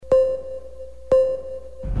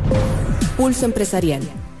Pulso Empresarial.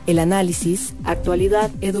 El análisis, actualidad,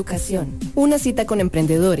 educación. Una cita con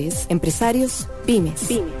emprendedores, empresarios, pymes.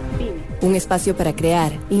 Un espacio para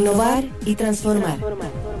crear, innovar y transformar.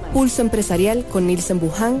 Pulso Empresarial con Nilsen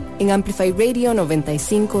Buján en Amplify Radio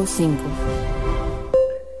 95.5.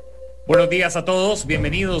 Buenos días a todos,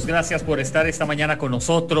 bienvenidos, gracias por estar esta mañana con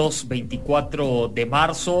nosotros. 24 de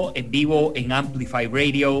marzo en vivo en Amplify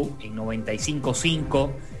Radio en 95.5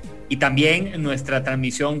 y también nuestra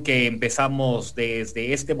transmisión que empezamos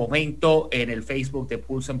desde este momento en el Facebook de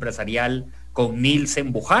Pulso Empresarial con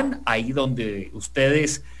Nilsen Buján, ahí donde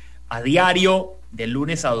ustedes a diario de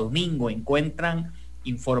lunes a domingo encuentran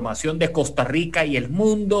información de Costa Rica y el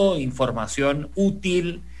mundo, información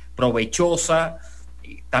útil, provechosa.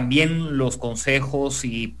 También los consejos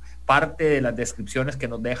y parte de las descripciones que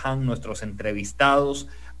nos dejan nuestros entrevistados,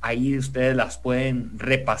 ahí ustedes las pueden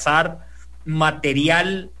repasar.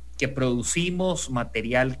 Material que producimos,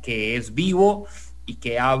 material que es vivo y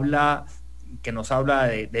que nos habla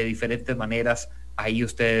de diferentes maneras, ahí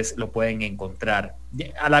ustedes lo pueden encontrar.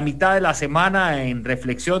 A la mitad de la semana, en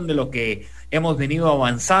reflexión de lo que hemos venido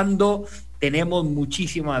avanzando, tenemos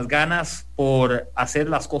muchísimas ganas por hacer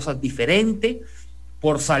las cosas diferente,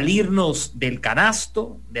 por salirnos del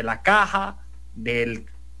canasto, de la caja, de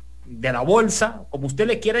la bolsa, como usted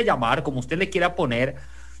le quiera llamar, como usted le quiera poner,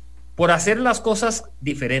 por hacer las cosas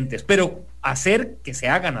diferentes, pero hacer que se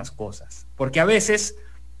hagan las cosas, porque a veces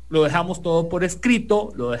lo dejamos todo por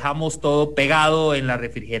escrito, lo dejamos todo pegado en la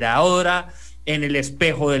refrigeradora, en el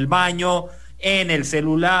espejo del baño, en el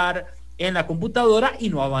celular, en la computadora y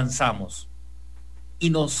no avanzamos. Y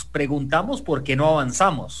nos preguntamos por qué no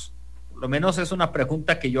avanzamos. Por lo menos es una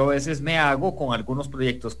pregunta que yo a veces me hago con algunos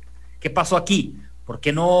proyectos. ¿Qué pasó aquí? ¿Por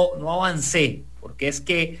qué no avancé? Porque es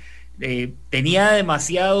que tenía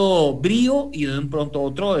demasiado brío y de un pronto a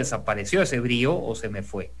otro desapareció ese brío o se me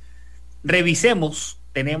fue. Revisemos,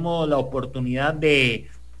 tenemos la oportunidad de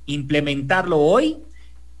implementarlo hoy,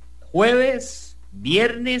 jueves,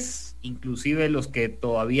 viernes, inclusive los que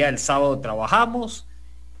todavía el sábado trabajamos,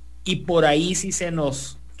 y por ahí si se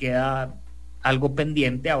nos queda algo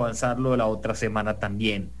pendiente, avanzarlo la otra semana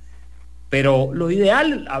también. Pero lo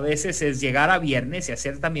ideal a veces es llegar a viernes y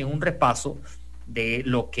hacer también un repaso de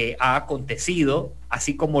lo que ha acontecido,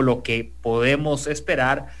 así como lo que podemos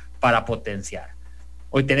esperar para potenciar.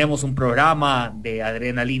 Hoy tenemos un programa de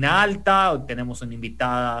adrenalina alta, hoy tenemos una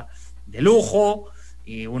invitada de lujo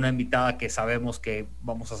y una invitada que sabemos que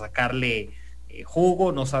vamos a sacarle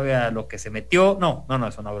jugo, no sabe a lo que se metió. No,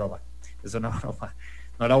 es una broma, es una broma.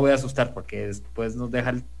 No la voy a asustar porque después nos deja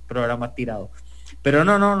el programa tirado. Pero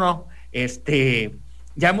no.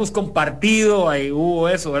 Ya hemos compartido, ahí hubo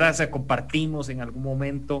eso, ¿verdad? O sea, compartimos en algún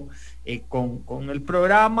momento con el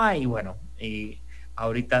programa y bueno,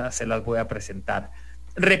 ahorita se las voy a presentar.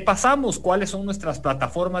 Repasamos cuáles son nuestras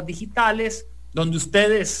plataformas digitales donde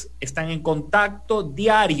ustedes están en contacto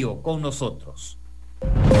diario con nosotros.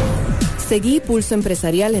 Seguí Pulso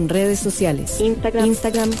Empresarial en redes sociales.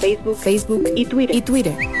 Instagram, Facebook y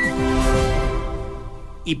Twitter.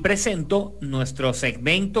 Y presento nuestro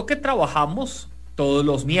segmento que trabajamos todos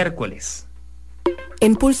los miércoles.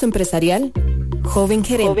 En Pulso Empresarial, Joven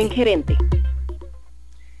Gerente.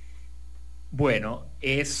 Bueno,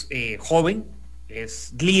 es joven,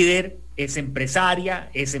 es líder, es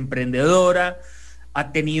empresaria, es emprendedora,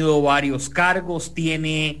 ha tenido varios cargos,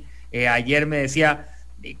 ayer me decía,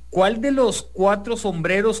 ¿cuál de los 4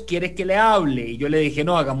 sombreros quiere que le hable? Y yo le dije,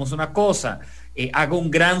 no, hagamos una cosa, haga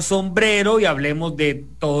un gran sombrero y hablemos de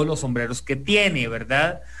todos los sombreros que tiene,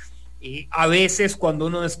 ¿verdad? A veces cuando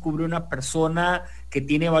uno descubre una persona que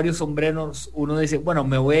tiene varios sombreros, uno dice, bueno,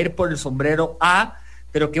 me voy a ir por el sombrero A,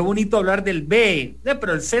 pero qué bonito hablar del B,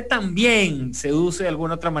 pero el C también seduce de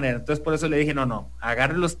alguna otra manera. Entonces por eso le dije, no,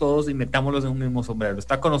 agárrenlos todos y metámoslos en un mismo sombrero.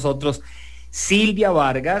 Está con nosotros Silvia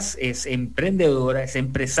Vargas, es emprendedora, es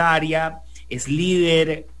empresaria, es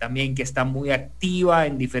líder también que está muy activa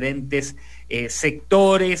en diferentes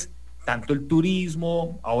sectores, tanto el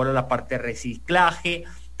turismo, ahora la parte de reciclaje,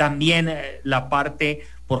 también la parte,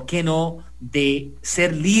 ¿por qué no?, de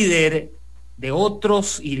ser líder de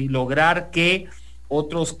otros y lograr que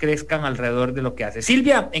otros crezcan alrededor de lo que hace.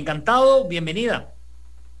 Silvia, encantado, bienvenida.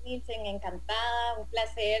 Nilsen, encantada, un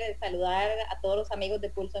placer saludar a todos los amigos de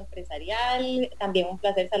Pulso Empresarial, también un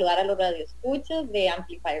placer saludar a los radioescuchas de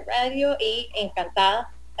Amplify Radio y encantada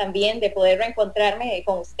también de poder reencontrarme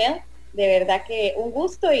con usted. De verdad que un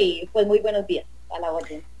gusto y pues muy buenos días a la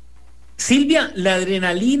orden. Silvia, la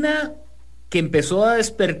adrenalina que empezó a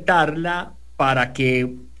despertarla para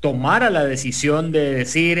que tomara la decisión de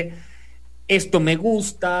decir, esto me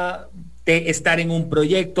gusta, estar en un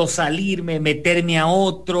proyecto, salirme, meterme a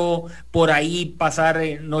otro, por ahí pasar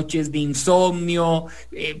noches de insomnio,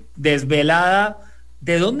 desvelada.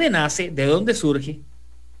 ¿De dónde nace? ¿De dónde surge?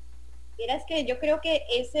 Mira, es que yo creo que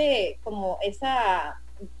como esa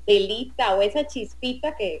velita o esa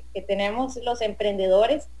chispita que tenemos los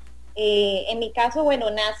emprendedores, en mi caso,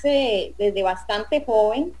 bueno, nace desde bastante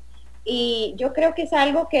joven y yo creo que es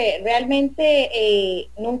algo que realmente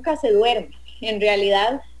nunca se duerme. En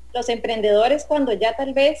realidad, los emprendedores cuando ya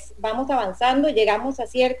tal vez vamos avanzando, llegamos a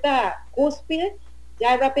cierta cúspide,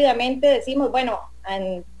 ya rápidamente decimos, bueno,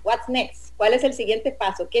 and what's next? ¿Cuál es el siguiente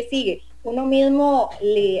paso? ¿Qué sigue? Uno mismo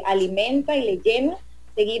le alimenta y le llena,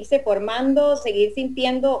 seguirse formando, seguir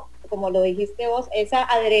sintiendo, como lo dijiste vos, esa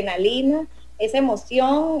adrenalina, esa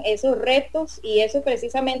emoción, esos retos, y eso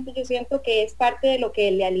precisamente yo siento que es parte de lo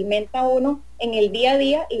que le alimenta a uno en el día a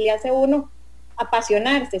día y le hace a uno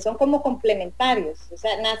apasionarse, son como complementarios, o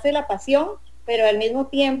sea, nace la pasión, pero al mismo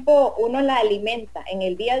tiempo uno la alimenta en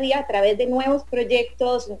el día a día a través de nuevos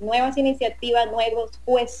proyectos, nuevas iniciativas, nuevos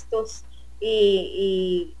puestos,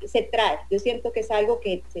 y se trae. Yo siento que es algo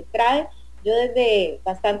que se trae. Yo desde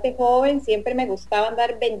bastante joven siempre me gustaba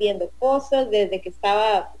andar vendiendo cosas, desde que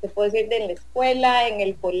estaba, te puedo decir, en la escuela, en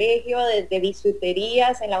el colegio, desde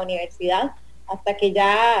bisuterías, en la universidad, hasta que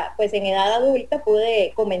ya pues en edad adulta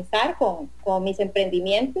pude comenzar con mis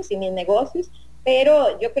emprendimientos y mis negocios,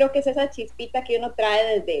 pero yo creo que es esa chispita que uno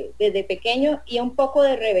trae desde pequeño y un poco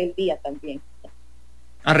de rebeldía también.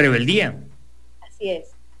 ¿A rebeldía? Así es.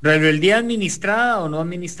 ¿Rebeldía administrada o no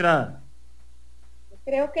administrada?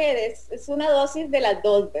 Creo que es una dosis de las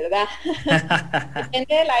dos, ¿verdad?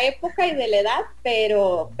 Depende de la época y de la edad,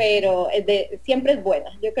 pero siempre es buena.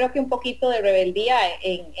 Yo creo que un poquito de rebeldía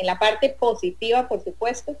en la parte positiva, por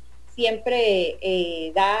supuesto, siempre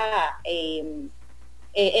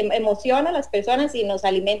emociona a las personas y nos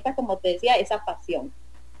alimenta, como te decía, esa pasión.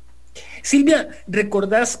 Silvia,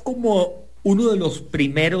 ¿recordás como uno de los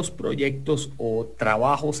primeros proyectos o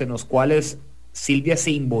trabajos en los cuales Silvia se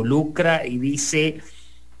involucra y dice,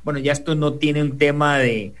 bueno, ya esto no tiene un tema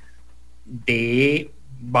de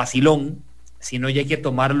vacilón, sino ya hay que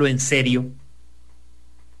tomarlo en serio?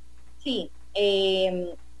 Sí,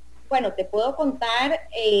 bueno, te puedo contar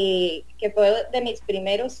que fue de mis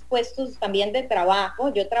primeros puestos también de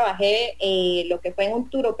trabajo. Yo trabajé lo que fue en un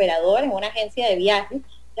tour operador, en una agencia de viajes.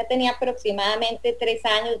 Ya tenía aproximadamente 3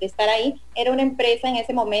 años de estar ahí. Era una empresa en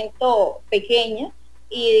ese momento pequeña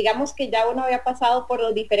y digamos que ya uno había pasado por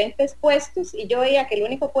los diferentes puestos y yo veía que el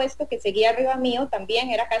único puesto que seguía arriba mío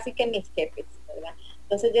también era casi que mis jefes, ¿verdad?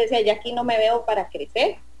 Entonces yo decía, ya aquí no me veo para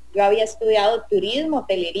crecer. Yo había estudiado turismo,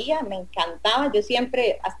 hotelería, me encantaba. Yo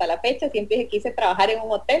siempre, hasta la fecha, siempre quise trabajar en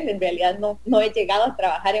un hotel. En realidad no he llegado a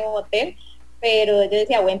trabajar en un hotel, pero yo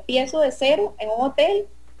decía, o empiezo de cero en un hotel.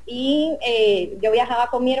 Y yo viajaba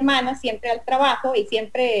con mi hermana siempre al trabajo y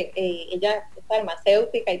siempre ella es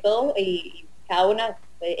farmacéutica y todo, y cada una,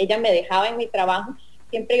 ella me dejaba en mi trabajo.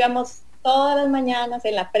 Siempre íbamos todas las mañanas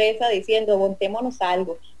en la presa diciendo, montémonos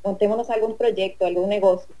algo, un proyecto, algún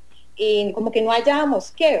negocio. Y como que no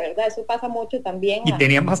hallábamos qué, ¿verdad? Eso pasa mucho también. Y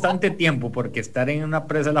tenían bastante tiempo, porque estar en una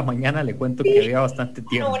presa a la mañana, le cuento que había bastante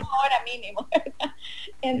tiempo. Una hora mínimo, ¿verdad?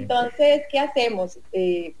 Entonces, ¿qué hacemos?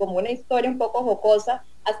 Como una historia un poco jocosa,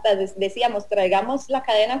 hasta decíamos, traigamos la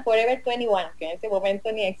cadena Forever 21, que en ese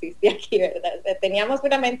momento ni existía aquí, ¿verdad? O sea, teníamos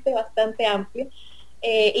una mente bastante amplia.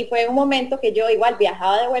 Y fue un momento que yo igual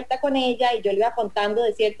viajaba de vuelta con ella y yo le iba contando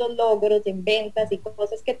de ciertos logros en ventas y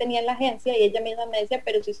cosas que tenía en la agencia y ella misma me decía,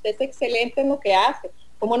 pero si usted es excelente en lo que hace,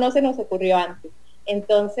 ¿cómo no se nos ocurrió antes?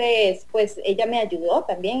 Entonces, pues ella me ayudó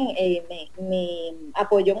también, me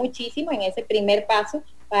apoyó muchísimo en ese primer paso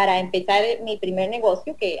para empezar mi primer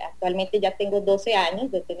negocio, que actualmente ya tengo 12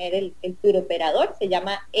 años de tener el tour operador, se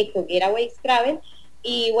llama Eco Getaways Travel,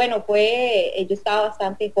 y bueno, yo estaba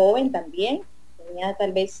bastante joven también, tenía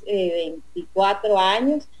tal vez 24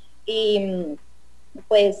 años y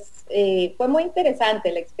pues fue muy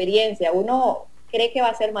interesante la experiencia. Uno cree que va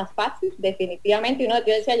a ser más fácil, definitivamente.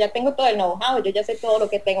 Yo decía, ya tengo todo el know-how, yo ya sé todo lo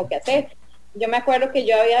que tengo que hacer. Yo me acuerdo que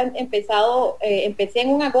yo había empecé en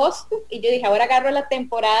un agosto y yo dije, ahora agarro la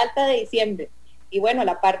temporada alta de diciembre. Y bueno,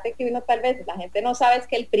 la parte que uno tal vez, la gente no sabe es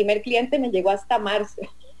que el primer cliente me llegó hasta marzo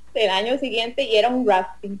del año siguiente y era un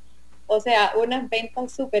rafting. O sea, una venta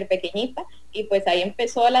súper pequeñita y pues ahí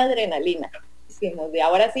empezó la adrenalina. Hicimos de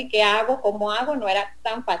ahora sí, ¿qué hago? ¿Cómo hago? No era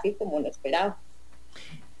tan fácil como lo esperaba.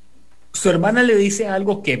 Su hermana le dice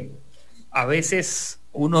algo que a veces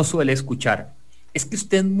uno suele escuchar. Es que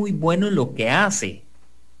usted es muy bueno en lo que hace.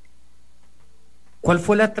 ¿Cuál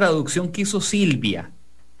fue la traducción que hizo Silvia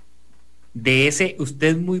de ese usted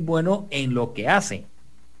es muy bueno en lo que hace?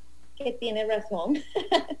 que tiene razón.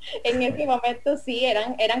 En ese momento sí,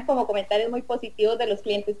 eran como comentarios muy positivos de los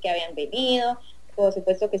clientes que habían venido. Por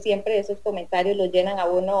supuesto que siempre esos comentarios lo llenan a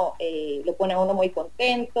uno, lo pone a uno muy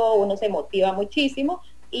contento, uno se motiva muchísimo.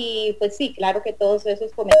 Y pues sí, claro que todos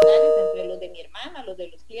esos comentarios, entre los de mi hermana, los de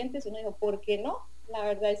los clientes, uno dijo, ¿por qué no? La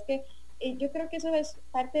verdad es que yo creo que eso es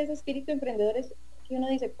parte de ese espíritu emprendedor, es que uno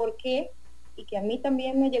dice, ¿por qué? Y que a mí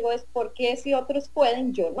también me llegó es, ¿por qué si otros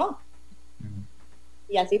pueden, yo no?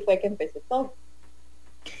 Y así fue que empezó todo.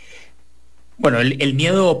 Bueno, el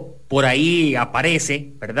miedo por ahí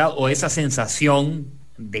aparece, ¿verdad? O esa sensación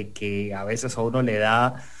de que a veces a uno le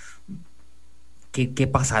da, ¿qué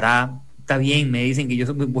pasará? Está bien, me dicen que yo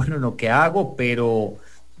soy muy bueno en lo que hago, pero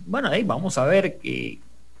bueno, ahí vamos a ver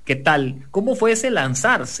qué tal. ¿Cómo fue ese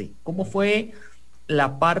lanzarse? ¿Cómo fue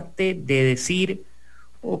la parte de decir,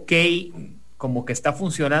 ok, como que está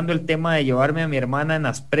funcionando el tema de llevarme a mi hermana en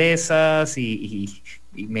las presas y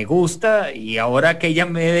me gusta, y ahora que ella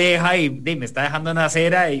me deja y me está dejando en la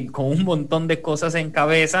acera y con un montón de cosas en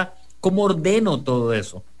cabeza, ¿cómo ordeno todo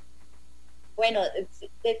eso? Bueno,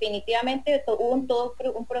 definitivamente hubo todo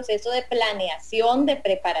un proceso de planeación, de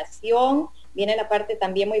preparación. Viene la parte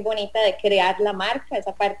también muy bonita de crear la marca,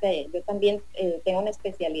 esa parte yo también tengo una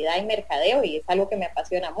especialidad en mercadeo y es algo que me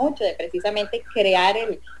apasiona mucho, de precisamente crear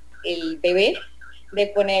el bebé, de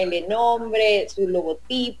ponerle nombre, su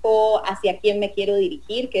logotipo, hacia quién me quiero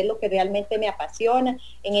dirigir, qué es lo que realmente me apasiona.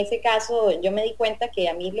 En ese caso, yo me di cuenta que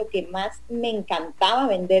a mí lo que más me encantaba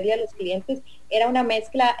venderle a los clientes era una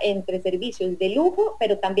mezcla entre servicios de lujo,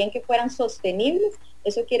 pero también que fueran sostenibles.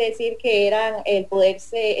 Eso quiere decir que eran el poder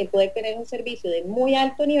tener un servicio de muy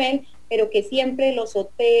alto nivel, pero que siempre los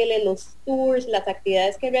hoteles, los tours, las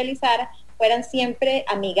actividades que realizara fueran siempre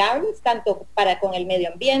amigables, tanto con el medio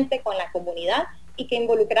ambiente, con la comunidad, y que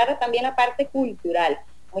involucrara también la parte cultural.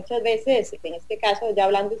 Muchas veces, en este caso, ya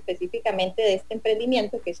hablando específicamente de este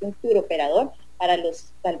emprendimiento, que es un tour operador, para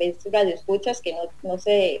los tal vez radioescuchas que no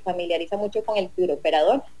se familiariza mucho con el tour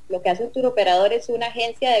operador, lo que hace un tour operador es una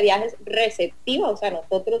agencia de viajes receptiva, o sea,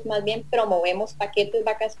 nosotros más bien promovemos paquetes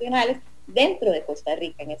vacacionales dentro de Costa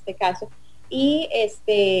Rica, en este caso, y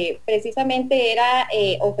precisamente era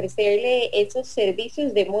ofrecerle esos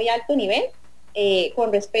servicios de muy alto nivel,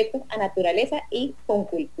 con respeto a naturaleza y con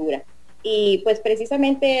cultura. Y pues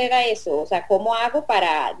precisamente era eso, o sea, ¿cómo hago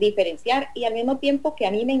para diferenciar y al mismo tiempo que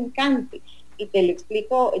a mí me encante? Y te lo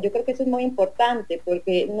explico, yo creo que eso es muy importante,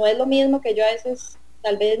 porque no es lo mismo que yo a veces,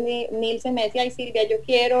 tal vez Nilce me decía, ay Silvia, yo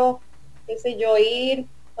quiero, qué sé yo, ir,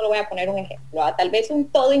 solo voy a poner un ejemplo, tal vez un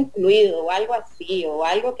todo incluido o algo así, o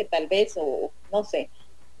algo que tal vez, o no sé.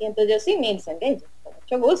 Y entonces yo sí, Nilce, con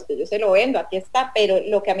mucho gusto, yo se lo vendo, aquí está, pero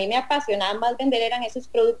lo que a mí me apasionaba más vender eran esos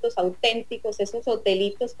productos auténticos, esos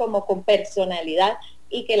hotelitos como con personalidad,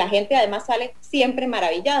 y que la gente además sale siempre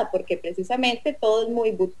maravillada, porque precisamente todo es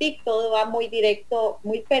muy boutique, todo va muy directo,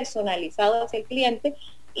 muy personalizado hacia el cliente,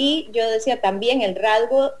 y yo decía también el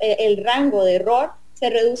rango de error se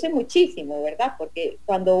reduce muchísimo, ¿verdad? Porque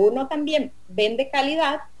cuando uno también vende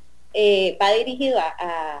calidad, va dirigido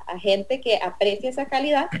a gente que aprecia esa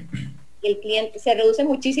calidad, y el cliente se reduce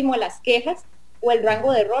muchísimo las quejas o el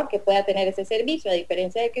rango de error que pueda tener ese servicio, a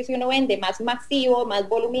diferencia de que si uno vende más masivo, más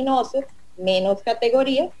voluminoso, menos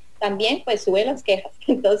categoría, también pues sube las quejas.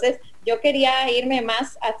 Entonces yo quería irme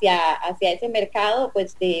más hacia ese mercado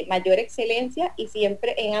pues de mayor excelencia, y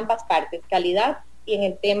siempre en ambas partes, calidad y en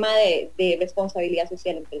el tema de responsabilidad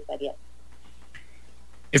social empresarial.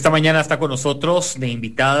 Esta mañana está con nosotros de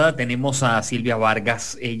invitada, tenemos a Silvia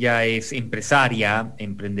Vargas. Ella es empresaria,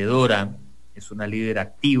 emprendedora, es una líder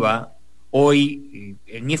activa. Hoy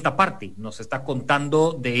en esta parte nos está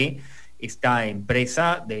contando de esta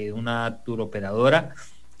empresa, de una tour operadora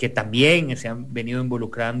que también se han venido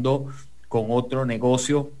involucrando con otro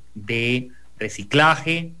negocio de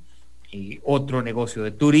reciclaje, otro negocio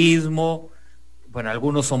de turismo, bueno,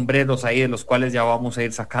 algunos sombreros ahí de los cuales ya vamos a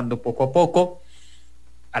ir sacando poco a poco.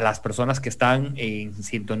 A las personas que están en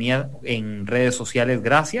sintonía en redes sociales,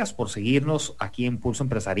 gracias por seguirnos aquí en Pulso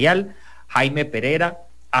Empresarial. Jaime Pereira,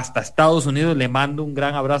 hasta Estados Unidos, le mando un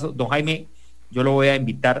gran abrazo. Don Jaime, yo lo voy a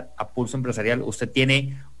invitar a Pulso Empresarial. Usted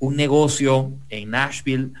tiene un negocio en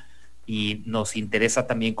Nashville y nos interesa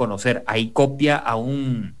también conocer. Ahí copia a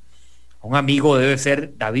un amigo, debe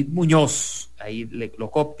ser David Muñoz. Ahí lo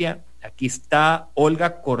copia. Aquí está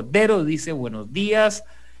Olga Cordero, dice buenos días.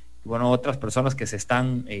 Bueno, otras personas que se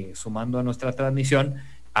están sumando a nuestra transmisión,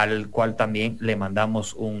 al cual también le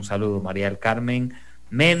mandamos un saludo. María del Carmen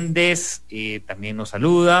Méndez también nos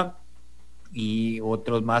saluda, y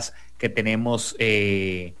otros más que tenemos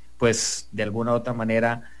pues de alguna u otra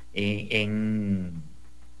manera en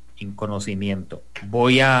en conocimiento.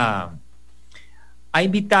 Voy a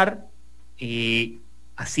invitar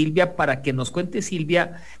a Silvia para que nos cuente,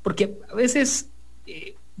 Silvia, porque a veces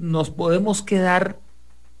nos podemos quedar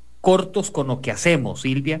cortos con lo que hacemos,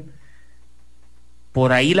 Silvia.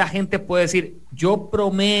 Por ahí la gente puede decir, yo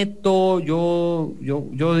prometo, yo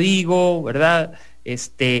digo, ¿verdad?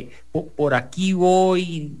 Por aquí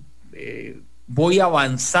voy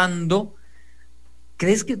avanzando.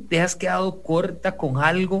 ¿Crees que te has quedado corta con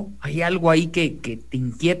algo? ¿Hay algo ahí que te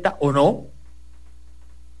inquieta o no?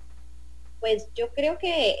 Pues yo creo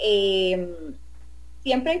que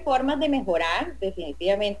siempre hay formas de mejorar,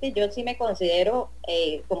 definitivamente. Yo sí me considero,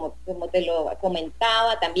 como te lo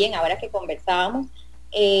comentaba también ahora que conversábamos,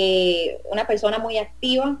 una persona muy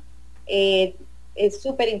activa. Es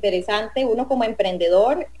súper interesante. Uno como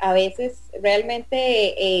emprendedor a veces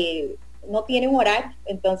realmente no tiene un horario,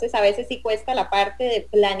 entonces a veces sí cuesta la parte de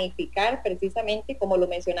planificar, precisamente como lo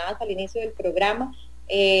mencionabas al inicio del programa.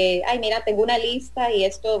 Ay, mira, tengo una lista y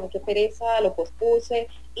esto, qué pereza, lo pospuse,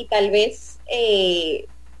 y tal vez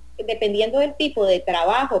dependiendo del tipo de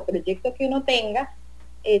trabajo, proyecto que uno tenga,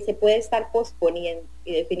 se puede estar posponiendo,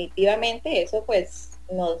 y definitivamente eso pues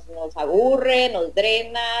nos aburre, nos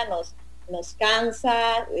drena, nos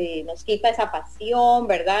cansa, nos quita esa pasión,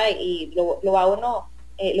 ¿verdad? Y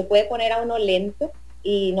lo puede poner a uno lento.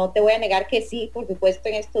 Y no te voy a negar que sí, por supuesto,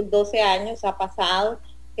 en estos 12 años ha pasado.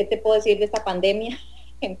 ¿Qué te puedo decir de esta pandemia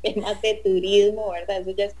en temas de turismo, verdad?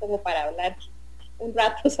 Eso ya es como para hablar un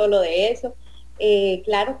rato solo de eso.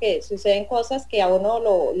 Claro que suceden cosas que a uno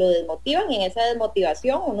lo desmotivan, y en esa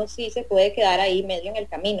desmotivación uno sí se puede quedar ahí medio en el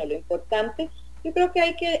camino. Lo importante, yo creo que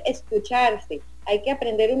hay que escucharse, hay que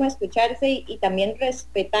aprender uno a escucharse y también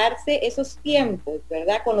respetarse esos tiempos,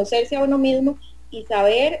 ¿verdad? Conocerse a uno mismo y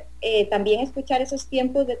saber también escuchar esos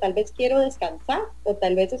tiempos de tal vez quiero descansar o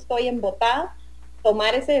tal vez estoy embotada,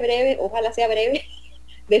 tomar ese breve, ojalá sea breve,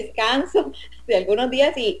 descanso de algunos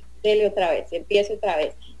días y dele otra vez, empiezo otra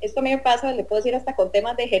vez. Esto a mí me pasa, le puedo decir hasta con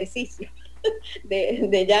temas de ejercicio,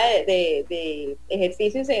 de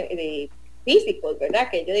ejercicios de físicos, ¿verdad?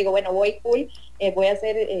 Que yo digo, bueno, voy full, voy a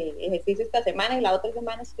hacer ejercicio esta semana y la otra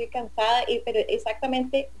semana estoy cansada, pero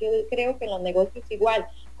exactamente yo creo que en los negocios igual,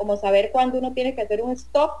 como saber cuándo uno tiene que hacer un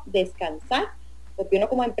stop, descansar, porque uno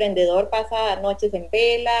como emprendedor pasa noches en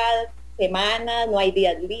vela, semanas, no hay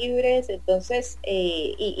días libres, entonces,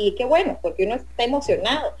 y qué bueno, porque uno está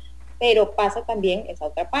emocionado, pero pasa también esa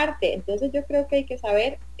otra parte. Entonces yo creo que hay que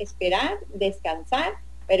saber esperar, descansar,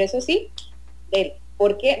 pero eso sí,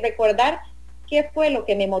 porque recordar qué fue lo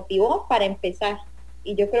que me motivó para empezar.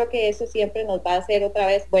 Y yo creo que eso siempre nos va a hacer otra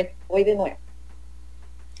vez, bueno, hoy de nuevo.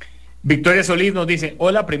 Victoria Solís nos dice,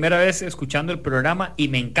 hola, primera vez escuchando el programa y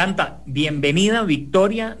me encanta. Bienvenida,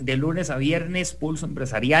 Victoria, de lunes a viernes, Pulso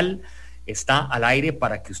Empresarial está al aire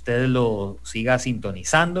para que usted lo siga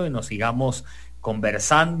sintonizando y nos sigamos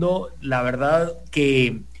conversando. La verdad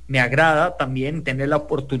que me agrada también tener la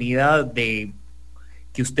oportunidad de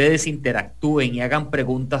que ustedes interactúen y hagan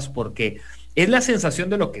preguntas, porque es la sensación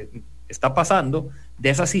de lo que está pasando, de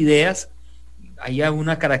esas ideas. Hay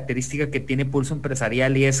una característica que tiene Pulso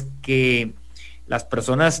Empresarial y es que las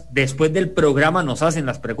personas después del programa nos hacen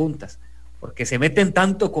las preguntas, porque se meten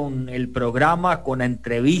tanto con el programa, con la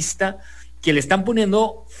entrevista, que le están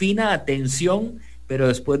poniendo fina atención, pero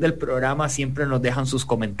después del programa siempre nos dejan sus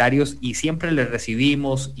comentarios y siempre les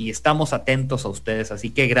recibimos y estamos atentos a ustedes. Así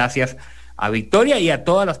que gracias a Victoria y a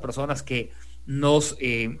todas las personas que nos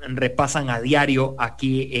repasan a diario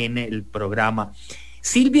aquí en el programa.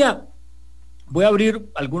 Silvia, voy a abrir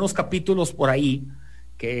algunos capítulos por ahí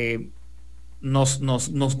que nos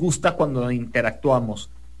gusta cuando interactuamos.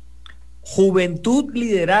 Juventud,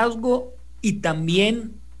 liderazgo y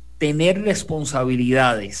también tener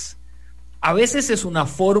responsabilidades. A veces es una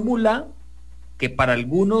fórmula que para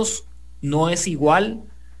algunos no es igual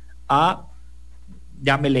a,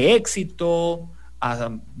 llámele éxito,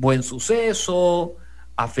 a buen suceso,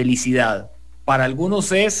 a felicidad. Para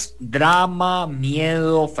algunos es drama,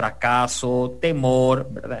 miedo, fracaso, temor,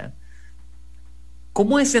 ¿verdad?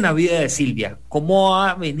 ¿Cómo es en la vida de Silvia? ¿Cómo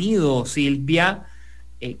ha venido Silvia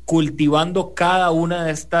cultivando cada una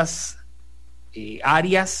de estas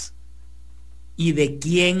áreas y de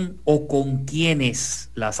quién o con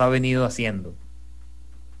quiénes las ha venido haciendo?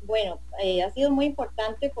 Bueno, ha sido muy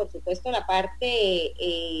importante, por supuesto, la parte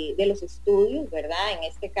de los estudios, ¿verdad? En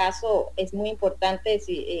este caso es muy importante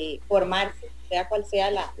formarse, sea cual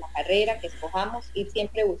sea la carrera que escojamos, ir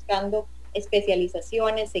siempre buscando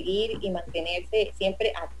especializaciones, seguir y mantenerse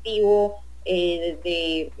siempre activo,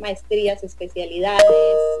 de maestrías, especialidades,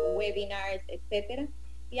 webinars, etcétera.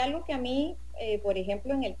 Y algo que a mí, por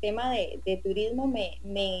ejemplo, en el tema de turismo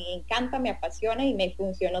me encanta, me apasiona y me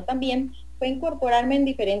funcionó también, fue incorporarme en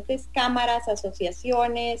diferentes cámaras,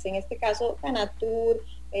 asociaciones, en este caso Canatur,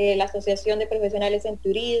 la Asociación de Profesionales en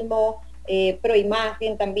Turismo,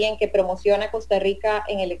 Proimagen también, que promociona Costa Rica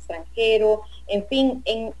en el extranjero. En fin,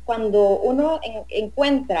 cuando uno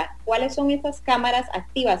encuentra cuáles son esas cámaras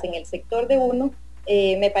activas en el sector de uno,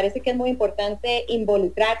 me parece que es muy importante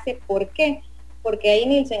involucrarse. ¿Por qué? Porque ahí,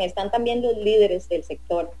 Nielsen, están también los líderes del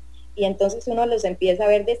sector. Y entonces uno los empieza a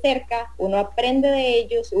ver de cerca, uno aprende de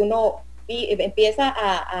ellos, uno empieza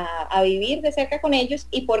a vivir de cerca con ellos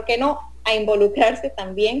y, ¿por qué no?, a involucrarse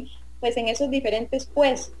también pues en esos diferentes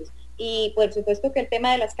puestos. Y por supuesto que el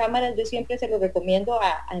tema de las cámaras yo siempre se lo recomiendo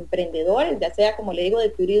a emprendedores, ya sea, como le digo, de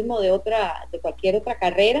turismo, de cualquier otra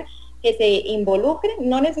carrera, que se involucren,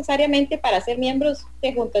 no necesariamente para ser miembros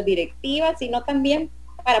de juntas directivas, sino también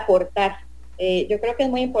para aportar. Yo creo que es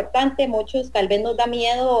muy importante. Muchos tal vez nos da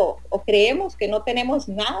miedo o creemos que no tenemos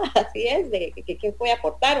nada, así es, de que voy a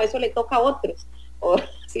aportar, o eso le toca a otros, o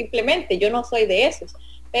simplemente yo no soy de esos.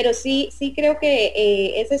 Pero sí creo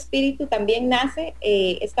que ese espíritu también nace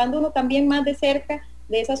estando uno también más de cerca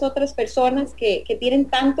de esas otras personas que tienen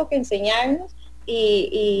tanto que enseñarnos,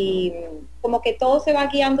 y como que todo se va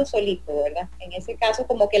guiando solito, ¿verdad? En ese caso,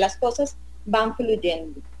 como que las cosas van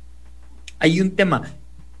fluyendo. Hay un tema,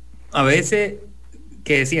 a veces,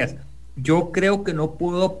 que decías, yo creo que no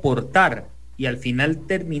puedo aportar, y al final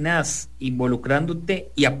terminas involucrándote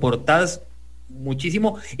y aportas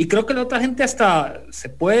muchísimo, y creo que la otra gente hasta se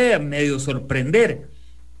puede medio sorprender.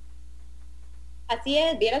 Así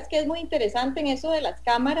es, vieras que es muy interesante en eso de las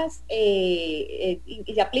cámaras, y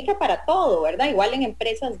se aplica para todo, ¿verdad? Igual en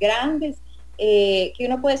empresas grandes, que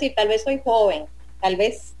uno puede decir, tal vez soy joven, tal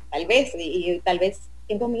vez, y tal vez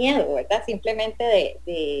tengo miedo, ¿verdad? Simplemente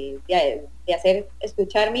de hacer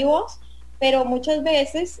escuchar mi voz, pero muchas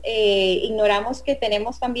veces ignoramos que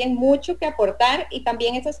tenemos también mucho que aportar, y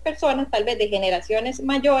también esas personas, tal vez de generaciones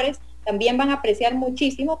mayores, también van a apreciar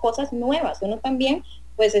muchísimo cosas nuevas. Uno también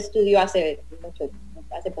pues estudió hace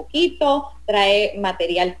poquito, trae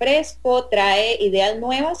material fresco, trae ideas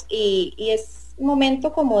nuevas, y es un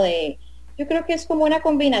momento yo creo que es como una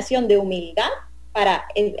combinación de humildad para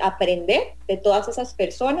aprender de todas esas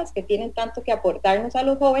personas que tienen tanto que aportarnos a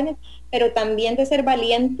los jóvenes, pero también de ser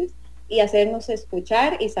valientes y hacernos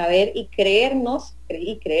escuchar y saber y creérnosla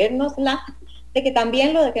de que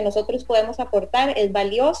también lo de que nosotros podemos aportar es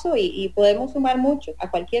valioso, y podemos sumar mucho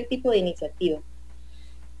a cualquier tipo de iniciativa.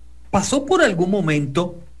 ¿Pasó por algún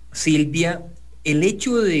momento, Silvia, el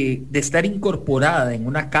hecho de estar incorporada en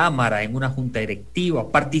una cámara, en una junta directiva,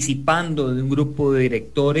 participando de un grupo de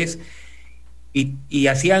directores, y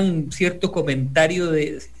hacían cierto comentario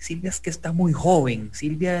de Silvia es que está muy joven,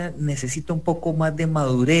 Silvia necesita un poco más de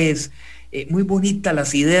madurez, muy bonitas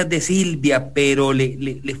las ideas de Silvia, pero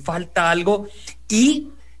le falta algo, y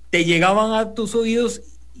te llegaban a tus oídos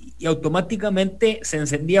y automáticamente se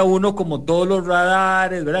encendía uno como todos los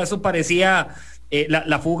radares, ¿verdad? Eso parecía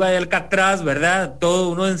la fuga de Alcatraz, ¿verdad?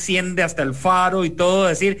 Todo uno enciende hasta el faro y todo,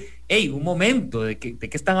 decir, hey, un momento, ¿de qué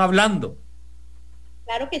están hablando?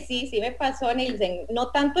 Claro que sí me pasó, Nielsen, no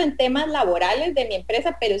tanto en temas laborales de mi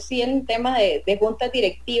empresa, pero sí en temas de juntas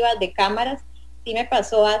directivas, de cámaras. Sí me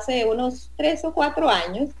pasó hace unos 3 o 4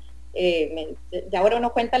 años. Ya ahora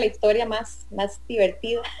uno cuenta la historia más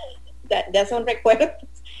divertida, ya son recuerdos,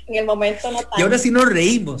 en el momento no tanto. Y ahora sí nos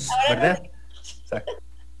reímos, ahora ¿verdad?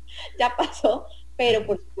 Ya pasó, pero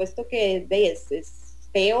por supuesto que es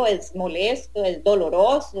feo, es molesto, es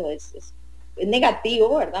doloroso, es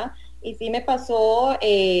negativo, ¿verdad? Y sí me pasó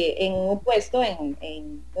en un puesto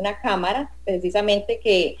en una cámara, precisamente,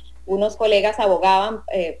 que unos colegas abogaban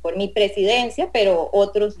por mi presidencia, pero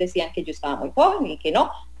otros decían que yo estaba muy joven y que no,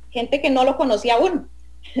 gente que no lo conocía aún.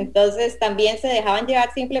 Entonces también se dejaban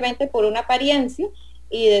llevar simplemente por una apariencia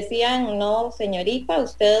y decían, no, señorita,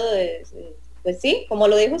 usted, pues sí, como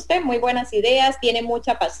lo dijo usted, muy buenas ideas, tiene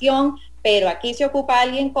mucha pasión, pero aquí se ocupa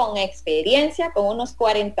alguien con experiencia, con unos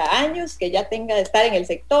 40 años, que ya tenga de estar en el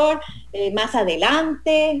sector, más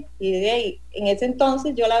adelante. Y en ese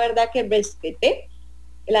entonces yo la verdad que respeté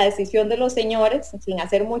la decisión de los señores, sin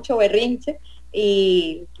hacer mucho berrinche,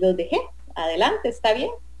 y los dejé, adelante, está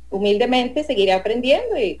bien, humildemente seguiré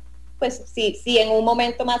aprendiendo, y pues si en un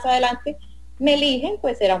momento más adelante me eligen,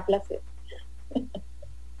 pues será un placer.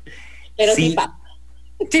 Pero sí pasa.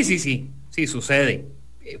 Sí, sucede.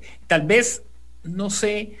 Tal vez, no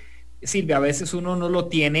sé, Silvia, a veces uno no lo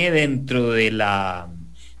tiene dentro de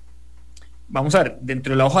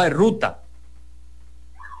dentro de la hoja de ruta.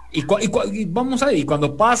 Y vamos a ver, y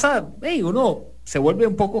cuando pasa, uno se vuelve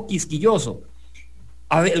un poco quisquilloso.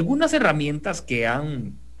 Algunas herramientas que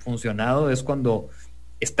han funcionado es cuando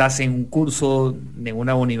estás en un curso de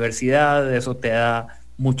una universidad, eso te da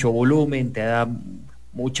mucho volumen, te da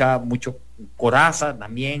mucho coraza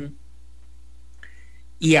también,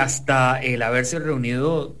 y hasta el haberse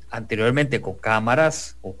reunido anteriormente con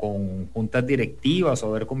cámaras o con juntas directivas o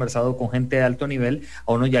haber conversado con gente de alto nivel,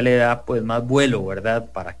 a uno ya le da pues más vuelo,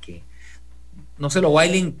 ¿verdad? Para que no se lo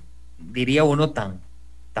bailen, diría uno, tan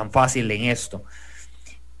fácil en esto.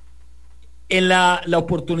 En la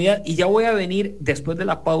oportunidad, y ya voy a venir después de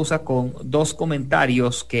la pausa con dos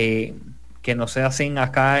comentarios que nos hacen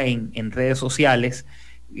acá en redes sociales,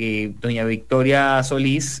 doña Victoria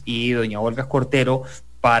Solís y doña Olga Cortero,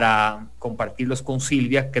 para compartirlos con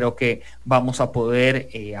Silvia. Creo que vamos a poder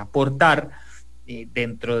aportar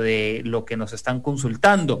dentro de lo que nos están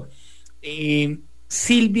consultando.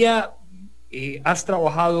 Silvia, has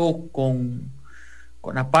trabajado con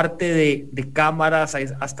la parte de cámaras,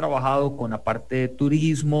 has trabajado con la parte de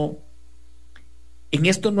turismo. En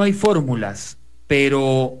esto no hay fórmulas,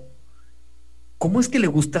 pero ¿cómo es que le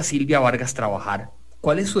gusta a Silvia Vargas trabajar?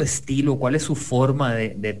 ¿Cuál es su estilo? ¿Cuál es su forma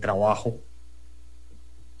de trabajo?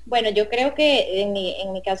 Bueno, yo creo que en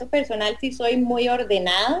mi caso personal sí soy muy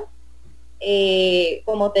ordenada.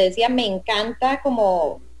 Como te decía, me encanta,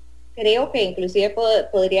 creo que inclusive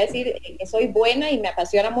podría decir que soy buena y me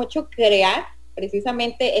apasiona mucho crear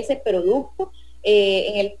precisamente ese producto.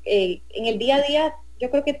 En el día a día, yo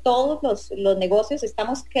creo que todos los negocios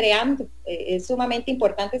estamos creando, es sumamente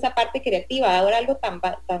importante esa parte creativa. Ahora algo tan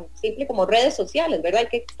simple como redes sociales, ¿verdad? Hay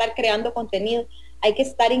que estar creando contenido, hay que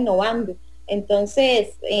estar innovando.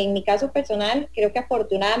 Entonces, en mi caso personal, creo que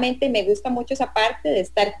afortunadamente me gusta mucho esa parte de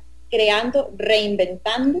estar creando,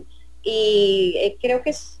 reinventando, y creo que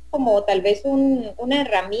es como tal vez una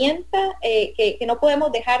herramienta que no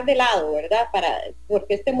podemos dejar de lado, ¿verdad?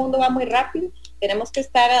 Porque este mundo va muy rápido, tenemos que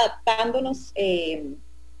estar adaptándonos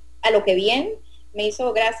a lo que viene. Me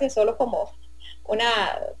hizo gracia solo como una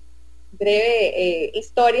breve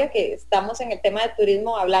historia, que estamos en el tema de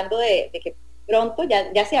turismo hablando de que pronto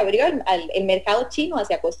ya se abrió el mercado chino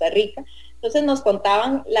hacia Costa Rica. Entonces nos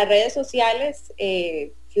contaban las redes sociales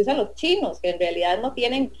que usan los chinos, que en realidad no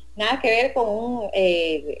tienen nada que ver con un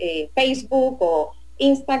Facebook o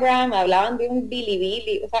Instagram. Hablaban de un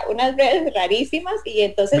Bilibili, o sea, unas redes rarísimas. Y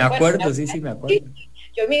entonces me acuerdo.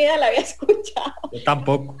 Yo en mi vida la había escuchado. Yo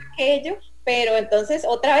tampoco. Aquello, pero entonces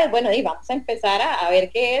otra vez, bueno, y vamos a empezar a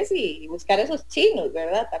ver qué es y buscar esos chinos,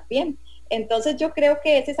 ¿verdad? También. Entonces yo creo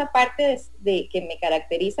que es esa parte de que me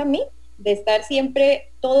caracteriza a mí, de estar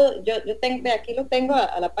siempre todo. Yo tengo, aquí lo tengo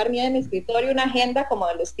a la par mía de mi escritorio, una agenda como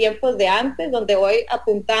de los tiempos de antes, donde voy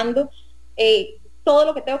apuntando todo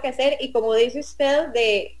lo que tengo que hacer, y como dice usted,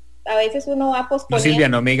 a veces uno va posponiendo. No, Silvia,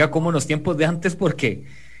 no me diga como en los tiempos de antes, porque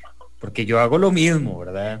yo hago lo mismo,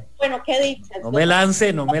 ¿verdad? Bueno, qué dicha. No me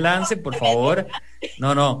lance, por favor.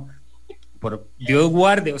 No. Por Dios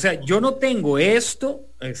guarde, o sea, yo no tengo esto,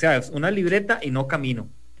 o sea, es una libreta y no camino.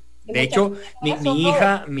 De hecho,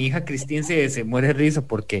 mi hija Cristín se muere de risa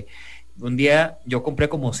porque un día yo compré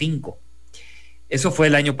como 5. Eso fue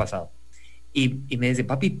el año pasado. Y me dice,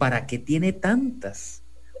 papi, ¿para qué tiene tantas?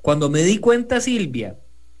 Cuando me di cuenta, Silvia,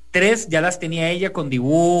 3 ya las tenía ella con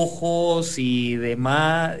dibujos y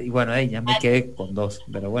demás. Y bueno, ya me quedé con 2,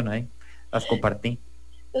 pero bueno, las compartí.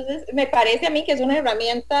 Entonces, me parece a mí que es una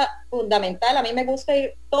herramienta fundamental. A mí me gusta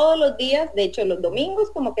ir todos los días, de hecho los domingos,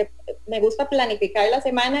 como que me gusta planificar la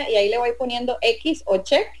semana, y ahí le voy poniendo X o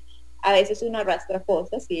check. A veces uno arrastra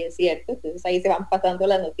cosas, sí es cierto, entonces ahí se van pasando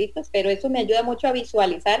las notitas, pero eso me ayuda mucho a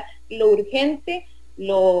visualizar lo urgente,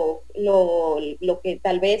 lo que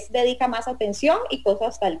tal vez dedica más atención, y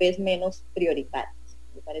cosas tal vez menos prioritarias.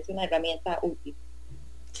 Me parece una herramienta útil.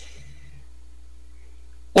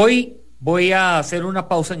 Hoy voy a hacer una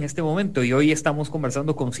pausa en este momento, y hoy estamos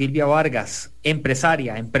conversando con Silvia Vargas,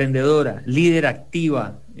 empresaria, emprendedora, líder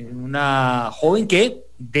activa, una joven que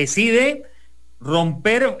decide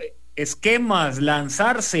romper esquemas,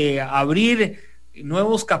 lanzarse, abrir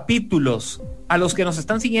nuevos capítulos. A los que nos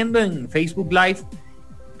están siguiendo en Facebook Live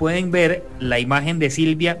pueden ver la imagen de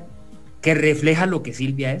Silvia, que refleja lo que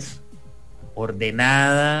Silvia es,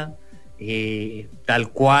 ordenada,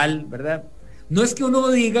 tal cual, ¿verdad? No es que uno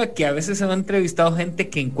diga que a veces se ha entrevistado gente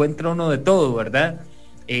que encuentra uno de todo, ¿verdad?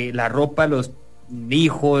 La ropa, los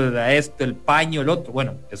hijos, esto, el paño, el otro.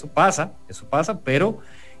 Bueno, eso pasa, pero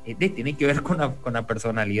tiene que ver con la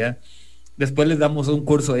personalidad. Después les damos un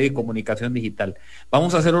curso de comunicación digital.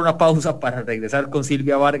 Vamos a hacer una pausa para regresar con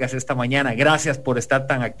Silvia Vargas esta mañana. Gracias por estar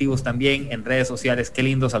tan activos también en redes sociales. Qué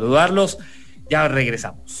lindo saludarlos. Ya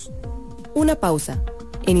regresamos. Una pausa.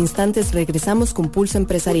 En instantes regresamos con Pulso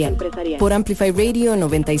Empresarial. Por Amplify Radio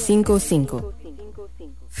 95.5.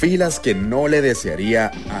 Filas que no le desearía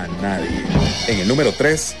a nadie. En el número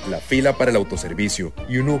 3, la fila para el autoservicio.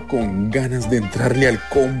 Y uno con ganas de entrarle al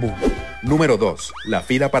combo. Número 2, la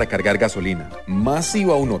fila para cargar gasolina. Más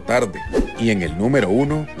iba uno tarde. Y en el número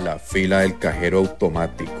 1, la fila del cajero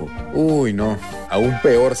automático. Uy, no. Aún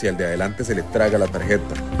peor si al de adelante se le traga la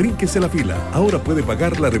tarjeta. Brínquese la fila. Ahora puede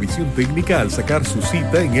pagar la revisión técnica al sacar su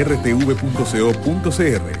cita en rtv.co.cr.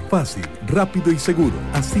 Fácil, rápido y seguro.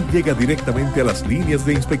 Así llega directamente a las líneas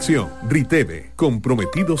de inspección. RITEVE,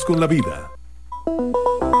 comprometidos con la vida.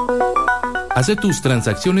 Hace tus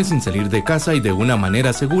transacciones sin salir de casa y de una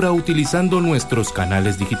manera segura utilizando nuestros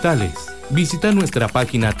canales digitales. Visita nuestra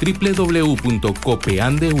página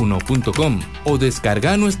www.copeande1.com o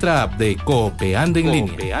descarga nuestra app de Coopeande en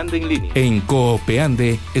línea. En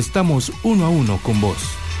Coopeande estamos uno a uno con vos.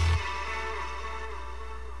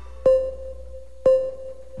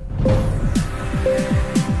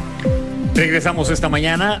 Regresamos esta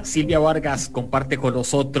mañana. Silvia Vargas comparte con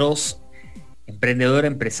nosotros, emprendedora,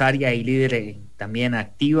 empresaria y líder también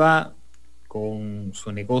activa con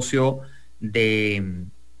su negocio de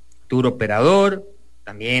tour operador,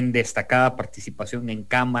 también destacada participación en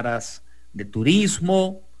cámaras de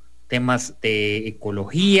turismo, temas de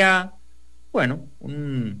ecología. Bueno,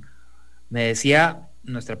 me decía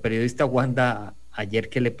nuestra periodista Wanda ayer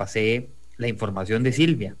que le pasé la información de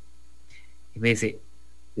Silvia y me dice: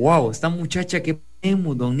 wow, esta muchacha que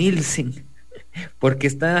tenemos, don Nielsen, porque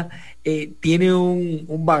tiene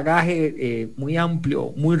un bagaje muy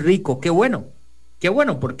amplio, muy rico. Qué bueno,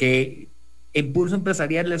 porque en Pulso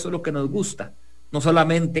Empresarial eso es lo que nos gusta, no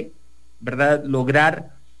solamente, ¿verdad?,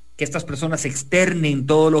 lograr que estas personas externen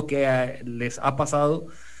todo lo que les ha pasado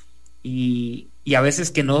y a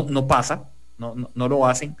veces que no pasa, no lo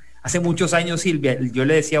hacen. Hace muchos años, Silvia, yo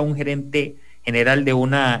le decía a un gerente general de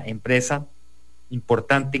una empresa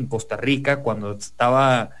importante en Costa Rica, cuando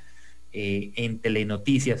estaba en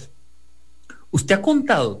Telenoticias: ¿usted ha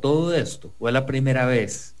contado todo esto o es la primera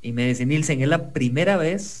vez? Y me dice: Nielsen, es la primera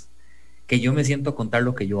vez que yo me siento a contar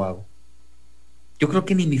lo que yo hago. Yo creo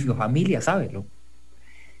que ni mi familia sabe, ¿no?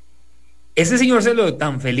 Ese señor se lo dio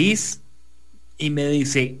tan feliz y me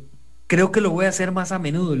dice: creo que lo voy a hacer más a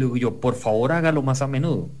menudo. Le digo yo: por favor, hágalo más a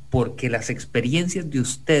menudo, porque las experiencias de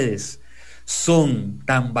ustedes son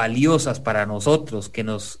tan valiosas para nosotros, que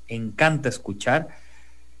nos encanta escuchar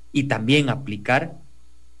y también aplicar,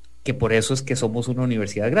 que por eso es que somos una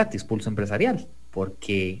universidad gratis, Pulso Empresarial,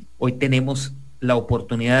 porque hoy tenemos la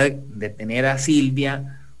oportunidad de tener a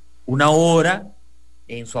Silvia una hora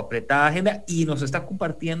en su apretada agenda y nos está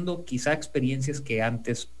compartiendo quizá experiencias que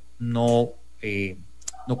antes no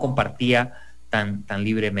compartía tan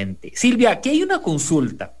libremente. Silvia, aquí hay una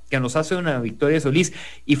consulta que nos hace una Victoria Solís,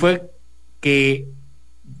 y fue que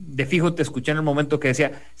de fijo te escuché en el momento que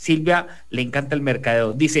decía: Silvia le encanta el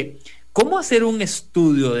mercadeo. Dice: ¿cómo hacer un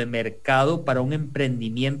estudio de mercado para un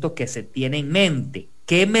emprendimiento que se tiene en mente?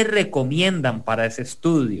 ¿Qué me recomiendan para ese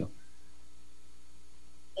estudio?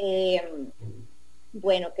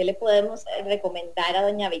 Bueno, ¿qué le podemos recomendar a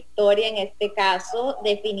doña Victoria en este caso?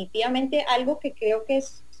 Definitivamente algo que creo que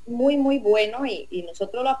es muy, muy bueno y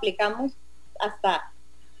nosotros lo aplicamos hasta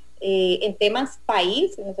en temas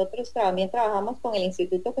país. Nosotros también trabajamos con el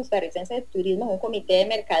Instituto Costarricense de Turismo en un comité de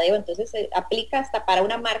mercadeo, entonces se aplica hasta para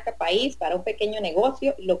una marca país, para un pequeño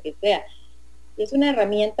negocio, lo que sea. Y es una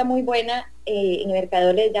herramienta muy buena. En el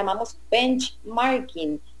mercadeo le llamamos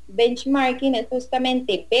benchmarking. Benchmarking es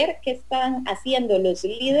justamente ver qué están haciendo los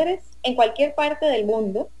líderes en cualquier parte del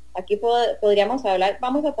mundo. Aquí podríamos hablar,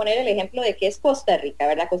 vamos a poner el ejemplo de qué es Costa Rica,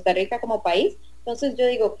 ¿verdad? Costa Rica como país. Entonces yo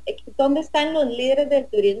digo, ¿dónde están los líderes del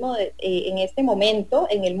turismo en este momento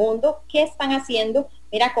en el mundo? ¿Qué están haciendo?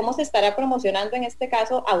 Mira, ¿cómo se estará promocionando en este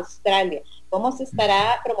caso Australia? ¿Cómo se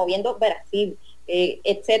estará promoviendo Brasil?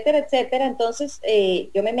 Etcétera, etcétera. Entonces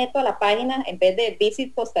yo me meto a la página, en vez de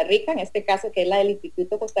Visit Costa Rica, en este caso que es la del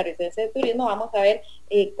Instituto Costarricense de Turismo, vamos a ver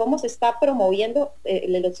cómo se está promoviendo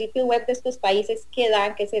los sitios web de estos países, qué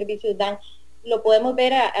dan, qué servicios dan. Lo podemos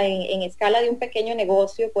ver en escala de un pequeño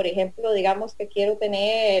negocio. Por ejemplo, digamos que quiero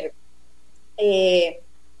tener, ¿qué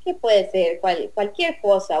puede ser? Cualquier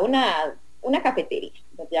cosa, una cafetería,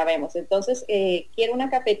 ya vemos. Entonces, quiero una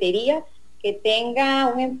cafetería que tenga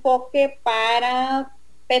un enfoque para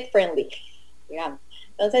pet friendly, digamos.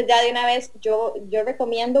 Entonces, ya de una vez yo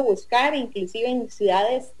recomiendo buscar, inclusive en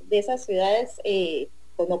ciudades, de esas ciudades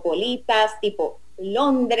cosmopolitas, tipo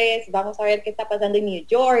Londres, vamos a ver qué está pasando en New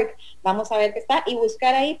York, vamos a ver qué está, y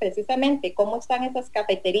buscar ahí precisamente cómo están esas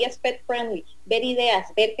cafeterías pet friendly, ver ideas,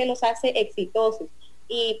 ver qué los hace exitosos.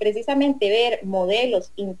 y precisamente ver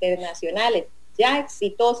modelos internacionales ya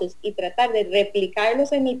exitosos y tratar de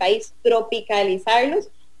replicarlos en mi país, tropicalizarlos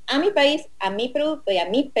a mi país, a mi producto y a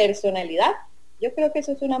mi personalidad, yo creo que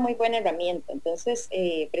eso es una muy buena herramienta. Entonces,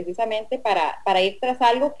 precisamente para ir tras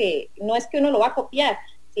algo que no es que uno lo va a copiar,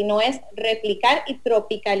 sino es replicar y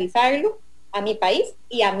tropicalizarlo a mi país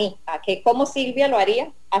y a mí, a que como Silvia lo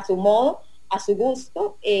haría a su modo, a su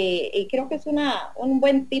gusto, y creo que es un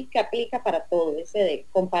buen tip que aplica para todo, ese de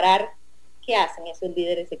comparar qué hacen esos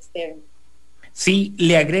líderes externos. Sí,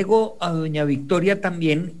 le agrego a doña Victoria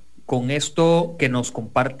también con esto que nos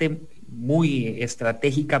comparte muy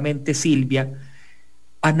estratégicamente Silvia,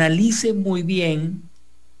 analice muy bien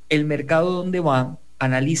el mercado donde va,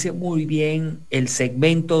 analice muy bien el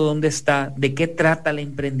segmento donde está, de qué trata el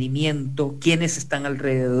emprendimiento, quiénes están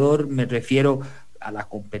alrededor, me refiero a la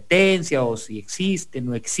competencia o si existe,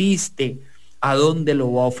 no existe, a dónde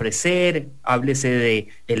lo va a ofrecer, háblese de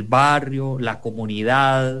el barrio, la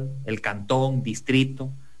comunidad, el cantón,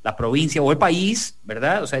 distrito, la provincia o el país,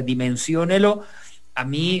 ¿verdad? O sea, dimensiónelo. A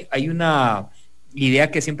mí hay una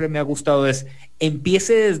idea que siempre me ha gustado, es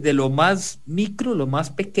empiece desde lo más micro, lo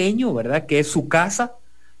más pequeño, ¿verdad? Que es su casa,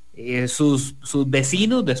 sus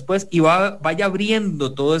vecinos después, y vaya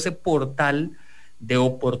abriendo todo ese portal de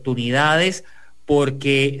oportunidades,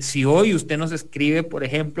 porque si hoy usted nos escribe, por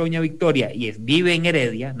ejemplo, doña Victoria, y vive en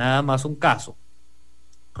Heredia, nada más un caso,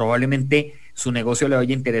 probablemente su negocio le vaya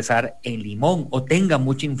a interesar en Limón, o tenga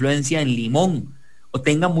mucha influencia en Limón, o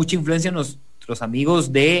tenga mucha influencia en nuestros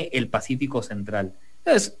amigos del Pacífico Central.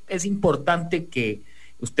 Entonces, es importante que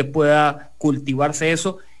usted pueda cultivarse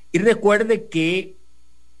eso, y recuerde que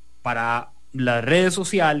para las redes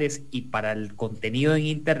sociales y para el contenido en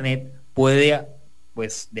internet puede,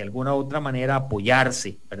 pues, de alguna u otra manera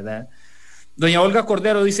apoyarse, ¿verdad? Doña Olga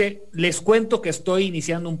Cordero dice, les cuento que estoy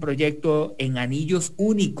iniciando un proyecto en anillos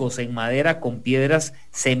únicos en madera con piedras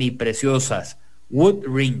semipreciosas. Wood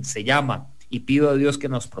Ring se llama, y pido a Dios que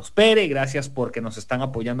nos prospere. Gracias porque nos están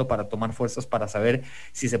apoyando para tomar fuerzas para saber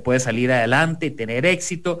si se puede salir adelante y tener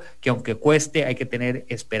éxito, que aunque cueste hay que tener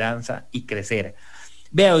esperanza y crecer.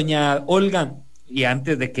 Vea, doña Olga, y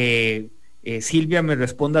antes de que Silvia me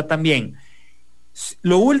responda también,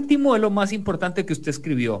 lo último es lo más importante que usted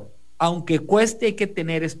escribió. Aunque cueste, hay que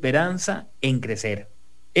tener esperanza en crecer.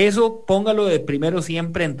 Eso póngalo de primero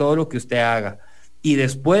siempre en todo lo que usted haga. Y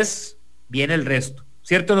después viene el resto.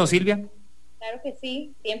 ¿Cierto o no, Silvia? Claro que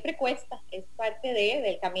sí, siempre cuesta. Es parte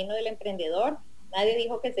del camino del emprendedor. Nadie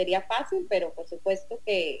dijo que sería fácil, pero por supuesto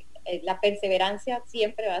que la perseverancia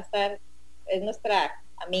siempre va a estar, es nuestra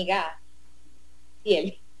amiga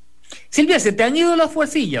fiel. Silvia, ¿se te han ido las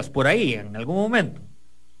fuercillas por ahí en algún momento?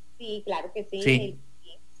 Sí, claro que sí. Sí.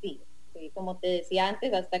 Como te decía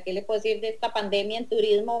antes, hasta qué le puedo decir de esta pandemia en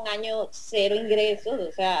turismo, un año cero ingresos,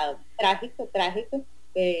 o sea, trágico,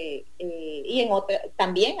 y en otra,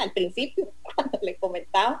 también al principio, cuando le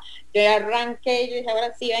comentaba, yo arranqué, yo dije,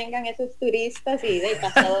 ahora sí vengan esos turistas, y de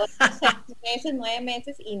pasado 9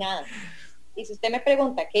 meses y nada. Y si usted me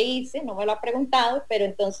pregunta qué hice, no me lo ha preguntado, pero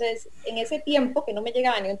entonces en ese tiempo que no me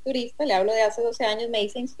llegaba ni un turista, le hablo de hace 12 años, me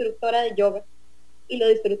hice instructora de yoga y lo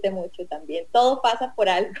disfruté mucho también. Todo pasa por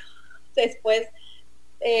algo. Después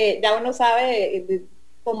ya uno sabe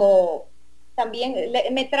como también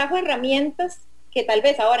me trajo herramientas que tal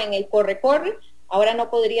vez ahora en el corre-corre, ahora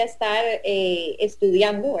no podría estar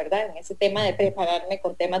estudiando, ¿verdad? En ese tema de prepararme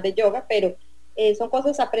con temas de yoga, pero son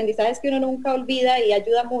cosas, aprendizajes que uno nunca olvida y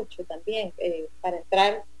ayuda mucho también para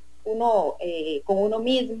entrar uno con uno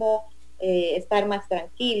mismo, estar más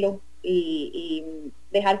tranquilo y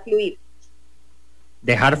dejar fluir.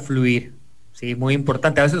 Dejar fluir. Sí, muy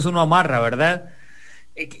importante. A veces uno amarra, ¿verdad?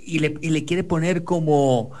 Y le quiere poner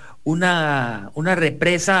como una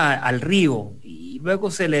represa al río y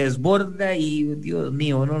luego se le desborda y, Dios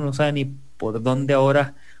mío, uno no sabe ni por dónde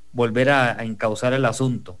ahora volver a encauzar el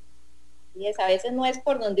asunto. Y a veces no es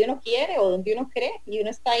por donde uno quiere o donde uno cree y uno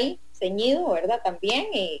está ahí ceñido, ¿verdad? También,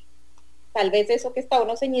 y tal vez eso que está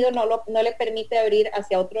uno ceñido no le permite abrir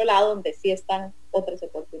hacia otro lado donde sí están otras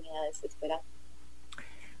oportunidades esperando.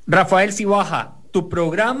 Rafael Cibaja, tu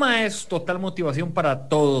programa es total motivación para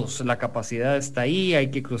todos, la capacidad está ahí, hay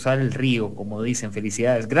que cruzar el río, como dicen.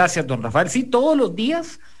 Felicidades. Gracias, don Rafael. Sí, todos los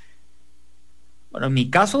días, bueno, en mi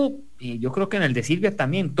caso, yo creo que en el de Silvia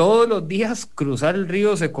también, todos los días cruzar el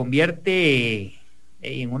río se convierte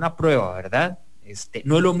en una prueba, ¿verdad?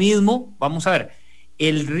 No es lo mismo, vamos a ver,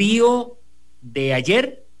 el río de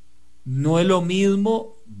ayer no es lo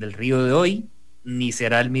mismo del río de hoy, ni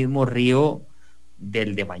será el mismo río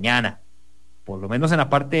del de mañana. Por lo menos en la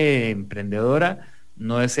parte emprendedora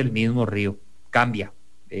no es el mismo río, cambia,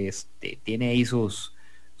 tiene ahí sus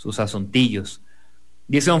sus asuntillos.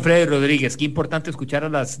 Dice don Freddy Rodríguez, qué importante escuchar a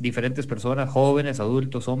las diferentes personas, jóvenes,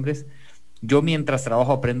 adultos, hombres. Yo mientras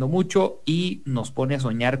trabajo aprendo mucho y nos pone a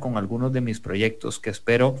soñar con algunos de mis proyectos que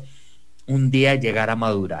espero un día llegar a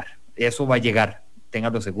madurar. Eso va a llegar,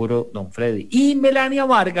 téngalo seguro, don Freddy. Y Melania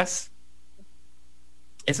Vargas,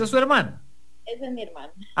 ¿esa es su hermana? Esa es mi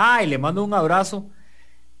hermana. Ay, le mando un abrazo.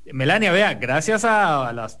 Melania, vea, gracias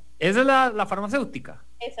a las... Esa es la farmacéutica.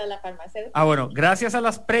 Esa es la farmacéutica. Ah, bueno, gracias a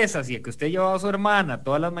las presas y a que usted llevaba a su hermana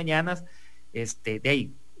todas las mañanas, de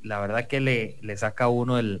ahí, la verdad que le saca a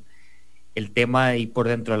uno el tema ahí por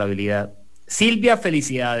dentro de la habilidad. Silvia,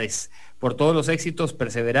 felicidades por todos los éxitos,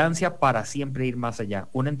 perseverancia para siempre ir más allá.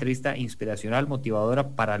 Una entrevista inspiracional, motivadora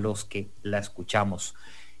para los que la escuchamos.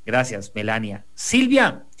 Gracias, Melania.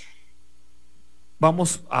 Silvia,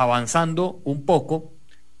 vamos avanzando un poco,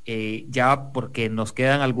 ya porque nos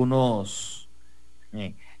quedan algunos...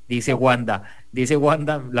 dice Wanda,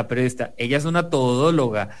 la periodista, ella es una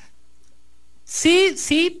todóloga. Sí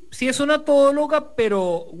es una todóloga,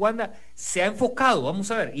 pero Wanda se ha enfocado,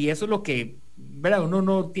 vamos a ver, y eso es lo que, ¿verdad? Uno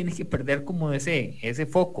no tiene que perder como ese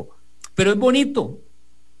foco, pero es bonito,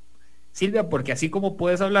 Silvia, porque así como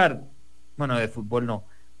puedes hablar, bueno, de fútbol no,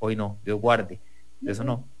 hoy no, Dios guarde, de eso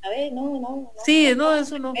no. A ver, no. Sí, no,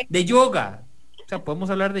 eso no, de yoga, o sea, podemos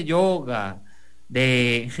hablar de yoga,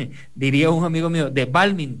 diría un amigo mío, de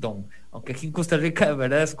badminton, aunque aquí en Costa Rica de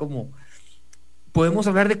verdad es como, podemos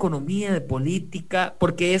hablar de economía, de política,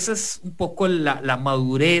 porque esa es un poco la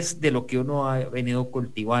madurez de lo que uno ha venido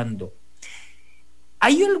cultivando.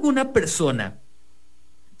 ¿Hay alguna persona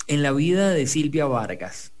en la vida de Silvia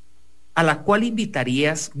Vargas a la cual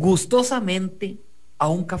invitarías gustosamente a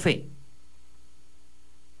un café?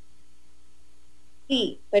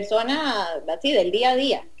 Sí, persona así del día a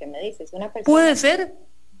día, que me dices, una persona.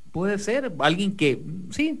 Puede ser, alguien que,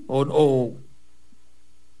 sí, o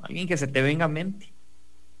alguien que se te venga a mente.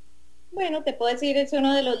 Bueno, te puedo decir, es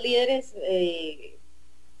uno de los líderes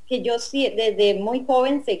que yo sí, desde muy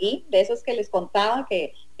joven seguí, de esos que les contaba,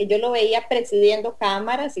 que yo lo veía presidiendo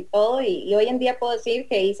cámaras y todo, y hoy en día puedo decir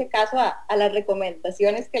que hice caso a las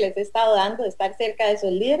recomendaciones que les he estado dando de estar cerca de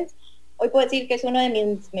esos líderes. Hoy puedo decir que es uno de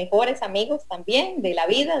mis mejores amigos también, de la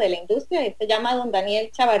vida, de la industria. Se llama don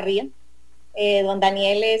Daniel Chavarría. Don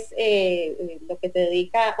Daniel es lo que se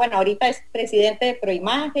dedica, bueno, ahorita es presidente de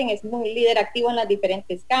Proimagen, es muy líder activo en las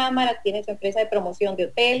diferentes cámaras, tiene su empresa de promoción de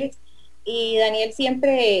hoteles, y Daniel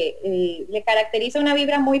siempre le caracteriza una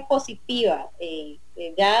vibra muy positiva.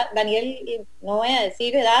 Ya Daniel, no voy a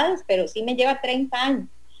decir edades, pero sí me lleva 30 años.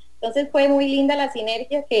 Entonces fue muy linda la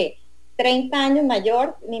sinergia que 30 años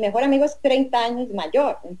mayor, mi mejor amigo es 30 años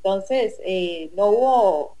mayor, entonces no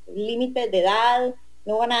hubo límites de edad,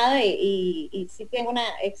 no hubo nada, y sí tengo una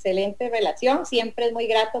excelente relación. Siempre es muy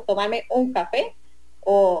grato tomarme un café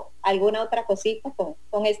o alguna otra cosita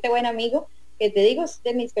con este buen amigo, que te digo es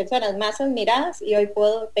de mis personas más admiradas, y hoy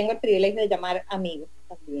tengo el privilegio de llamar amigo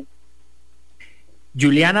también.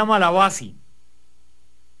 Juliana Malavasi,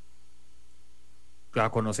 ¿la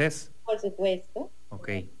conoces? Por supuesto. Ok,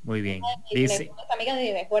 muy bien. Dice, amiga de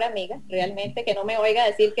mi mejor amiga, realmente, que no me oiga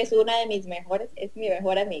decir que es una de mis mejores, es mi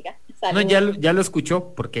mejor amiga. Saludos. No, ya lo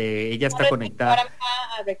escuchó porque ella está conectada. Ahora me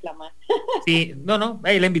va a reclamar. Sí, no,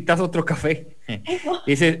 ahí le invitas a otro café.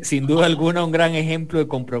 Dice, sin duda alguna, un gran ejemplo de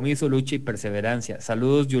compromiso, lucha y perseverancia.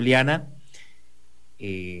 Saludos, Juliana.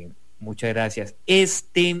 Muchas gracias.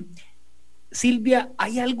 Silvia,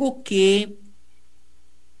 ¿hay algo que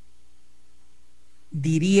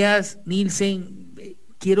dirías, Nielsen,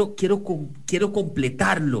 quiero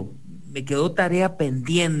completarlo, me quedó tarea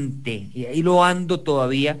pendiente y ahí lo ando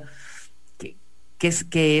todavía?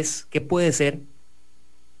 ¿Qué puede ser?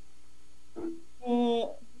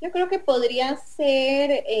 Yo creo que podría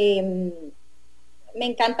ser, me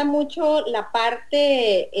encanta mucho la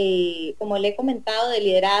parte, como le he comentado, de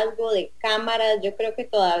liderazgo, de cámaras. Yo creo que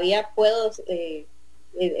todavía puedo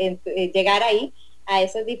llegar ahí, a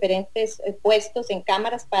esos diferentes puestos en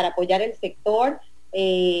cámaras para apoyar el sector.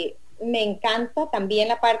 Me encanta también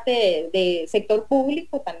la parte de sector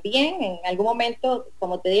público también. En algún momento,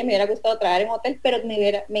 como te dije, me hubiera gustado trabajar en hotel, pero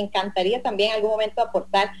me encantaría también en algún momento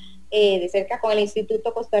aportar de cerca con el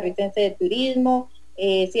Instituto Costarricense de Turismo,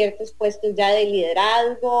 ciertos puestos ya de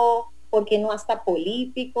liderazgo, porque no hasta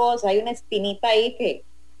políticos. Hay una espinita ahí que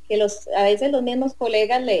a veces los mismos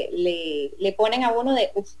colegas le ponen a uno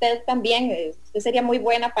de usted también, usted sería muy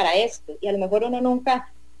buena para esto, y a lo mejor uno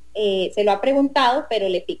nunca se lo ha preguntado, pero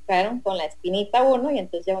le picaron con la espinita a uno, y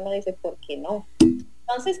entonces ya uno dice, ¿por qué no?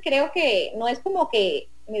 Entonces creo que no es como que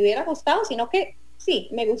me hubiera gustado, sino que sí,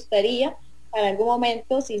 me gustaría para algún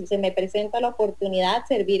momento, si se me presenta la oportunidad,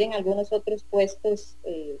 servir en algunos otros puestos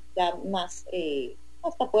ya más,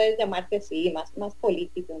 hasta puedes llamarte así, más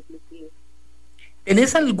político inclusive.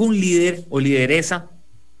 ¿Tenés algún líder o lideresa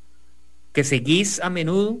que seguís a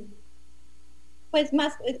menudo? Pues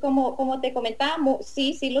más, como te comentaba,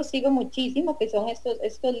 sí los sigo muchísimo, que son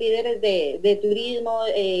estos líderes de turismo.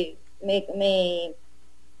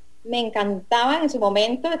 Me encantaba en su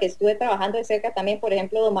momento, que estuve trabajando de cerca también, por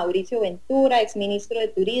ejemplo, don Mauricio Ventura, exministro de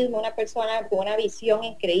Turismo, una persona con una visión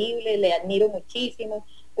increíble, le admiro muchísimo.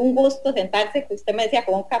 Un gusto sentarse, que usted me decía,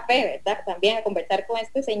 con un café, ¿verdad? También a conversar con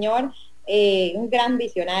este señor, un gran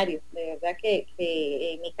visionario, de verdad que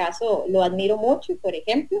en mi caso lo admiro mucho, por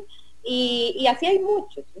ejemplo. Y así hay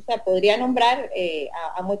muchos, o sea, podría nombrar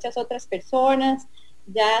a muchas otras personas,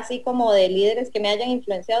 ya así como de líderes que me hayan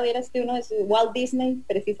influenciado. Vieras que uno es Walt Disney,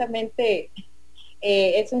 precisamente,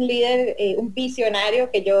 es un líder, un visionario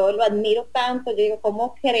que yo lo admiro tanto. Yo digo,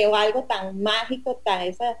 ¿cómo creó algo tan mágico, tan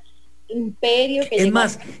ese imperio que Es llegó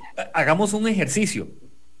más, hagamos un ejercicio.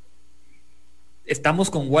 Estamos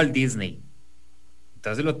con Walt Disney.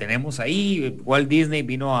 Entonces lo tenemos ahí. Walt Disney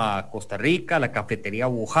vino a Costa Rica, a la cafetería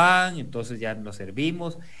Wuhan, entonces ya nos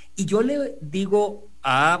servimos. Y yo le digo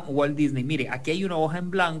a Walt Disney, mire, aquí hay una hoja en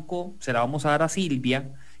blanco, se la vamos a dar a Silvia,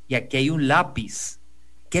 y aquí hay un lápiz.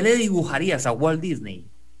 ¿Qué le dibujarías a Walt Disney?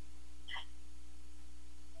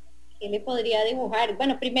 ¿Qué le podría dibujar?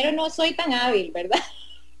 Bueno, primero no soy tan hábil, ¿verdad?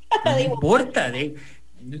 No importa,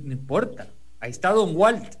 no importa. Ahí está Don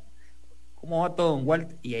Walt. ¿Cómo va todo, Don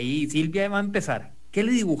Walt? Y ahí Silvia va a empezar. ¿Qué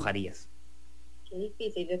le dibujarías? Qué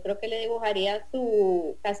difícil. Yo creo que le dibujaría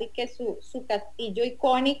casi que su castillo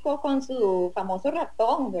icónico con su famoso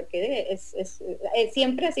ratón, porque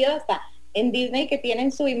siempre ha sido, hasta en Disney, que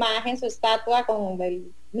tienen su imagen, su estatua con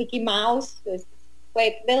el Mickey Mouse.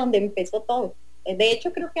 Fue de donde empezó todo. De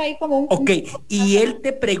hecho, creo que hay como un... Ok, y él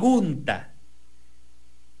te pregunta,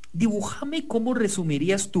 dibújame cómo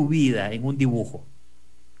resumirías tu vida en un dibujo.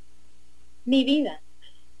 Mi vida,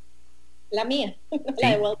 la mía, ¿Sí? la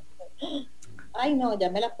de Walt. Ay, no, ya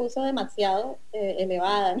me la puso demasiado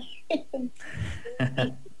elevada.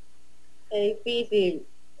 Es difícil.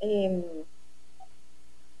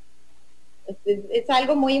 Es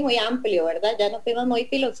algo muy, muy amplio, ¿verdad? Ya no temas muy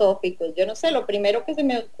filosóficos. Yo no sé, lo primero que se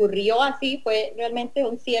me ocurrió así fue realmente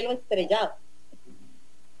un cielo estrellado.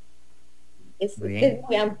 Es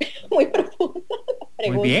muy amplio, muy profundo.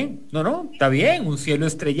 Muy bien, no, está bien, un cielo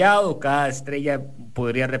estrellado, cada estrella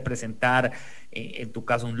podría representar, en tu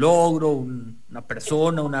caso, un logro, una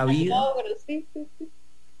persona, una vida. Logro, sí.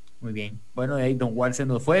 Muy bien, bueno, de ahí Don Walt se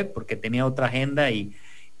nos fue porque tenía otra agenda y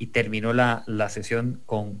terminó la sesión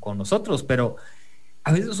con nosotros, pero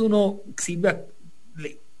a veces uno, Silvia,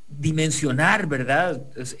 dimensionar, ¿verdad?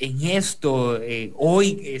 En esto,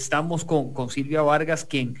 hoy estamos con Silvia Vargas,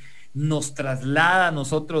 quien nos traslada a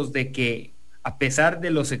nosotros de que a pesar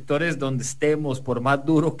de los sectores donde estemos, por más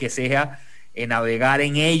duro que sea, navegar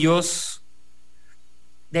en ellos,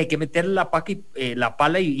 hay que meter la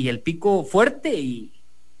pala y el pico fuerte y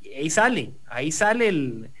ahí sale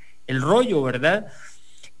el rollo, ¿verdad?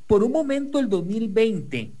 Por un momento el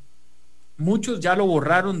 2020, muchos ya lo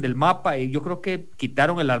borraron del mapa y yo creo que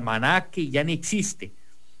quitaron el almanaque y ya ni existe.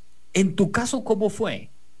 En tu caso, ¿cómo fue?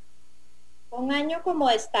 Un año como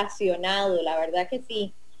estacionado, la verdad que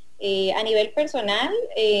sí. A nivel personal,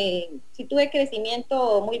 sí tuve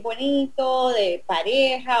crecimiento muy bonito, de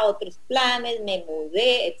pareja, otros planes, me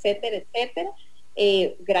mudé, etcétera, etcétera.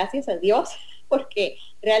 Gracias a Dios, porque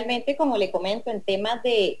realmente, como le comento,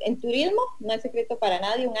 en turismo, no es secreto para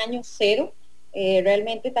nadie, un año cero.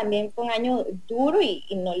 Realmente también fue un año duro y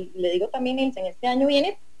no, le digo también, en este año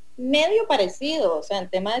viene medio parecido, o sea, en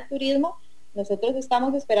tema de turismo, nosotros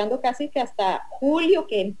estamos esperando casi que hasta julio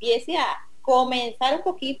que empiece a comenzar un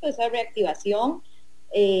poquito esa reactivación.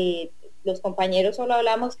 Los compañeros solo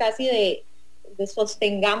hablamos casi de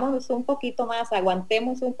sostengamos un poquito más,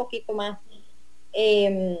 aguantemos un poquito más.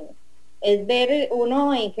 Es ver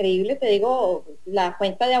uno increíble, te digo, la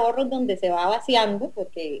cuenta de ahorros donde se va vaciando,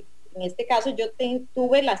 porque en este caso yo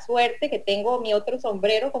tuve la suerte que tengo mi otro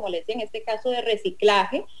sombrero, como les decía, en este caso de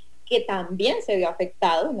reciclaje, que también se vio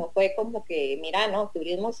afectado. No fue como que, mira, no,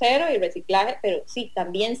 turismo cero y reciclaje, pero sí,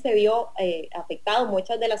 también se vio afectado.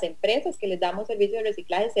 Muchas de las empresas que les damos servicio de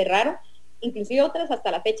reciclaje cerraron, inclusive otras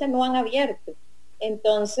hasta la fecha no han abierto.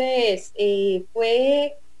 Entonces,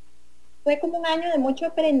 fue como un año de mucho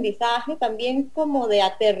aprendizaje, también como de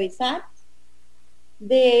aterrizar,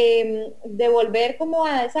 de volver como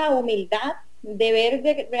a esa humildad, de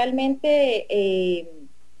ver realmente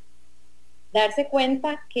darse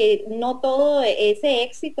cuenta que no todo ese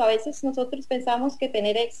éxito, a veces nosotros pensamos que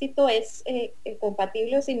tener éxito es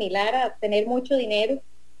compatible o similar a tener mucho dinero,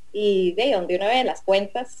 y de donde uno ve las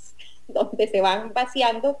cuentas donde se van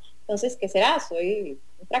vaciando, entonces, ¿qué será? ¿Soy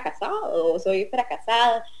un fracasado o soy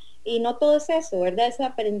fracasada? Y no todo es eso, ¿verdad? Es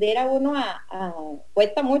aprender a uno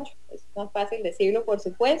cuesta mucho, es más fácil decirlo, por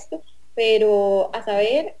supuesto, pero a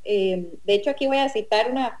saber, de hecho aquí voy a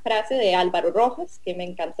citar una frase de Álvaro Rojas, que me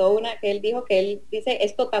encantó, una que él dijo, que él dice,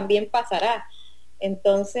 esto también pasará.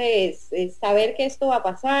 Entonces, saber que esto va a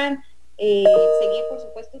pasar, seguir, por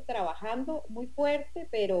supuesto, trabajando muy fuerte,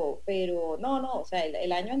 pero no, o sea,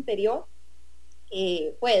 el año anterior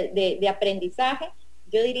fue de aprendizaje,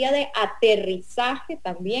 yo diría de aterrizaje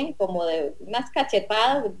también, como de unas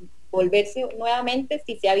cachetadas, volverse nuevamente,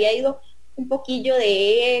 si se había ido un poquillo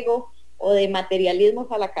de ego o de materialismo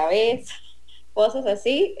a la cabeza, cosas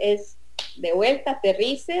así, es de vuelta,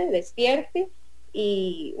 aterrice, despierte,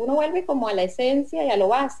 y uno vuelve como a la esencia y a lo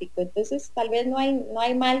básico. Entonces tal vez no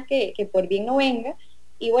hay mal que por bien no venga.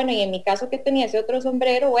 Y bueno, y en mi caso que tenía ese otro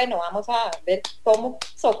sombrero, bueno, vamos a ver cómo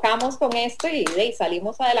socamos con esto y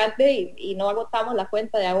salimos adelante y no agotamos la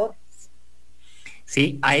cuenta de ahorros.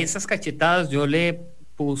 Sí, a esas cachetadas yo le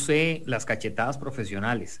puse las cachetadas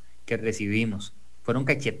profesionales que recibimos. Fueron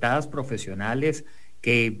cachetadas profesionales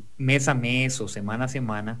que mes a mes o semana a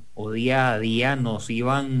semana o día a día nos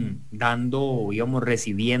iban dando o íbamos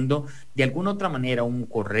recibiendo de alguna otra manera, un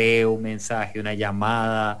correo, un mensaje, una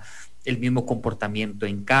llamada, el mismo comportamiento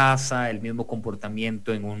en casa, el mismo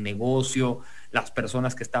comportamiento en un negocio, las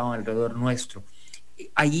personas que estaban alrededor nuestro.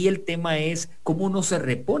 Ahí el tema es cómo uno se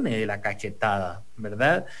repone de la cachetada,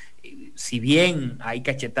 ¿verdad? Si bien hay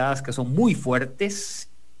cachetadas que son muy fuertes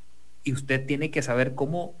y usted tiene que saber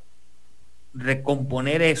cómo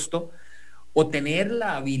recomponer esto o tener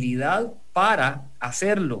la habilidad para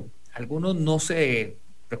hacerlo. Algunos no se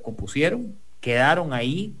recompusieron, quedaron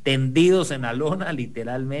ahí tendidos en la lona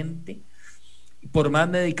literalmente, por más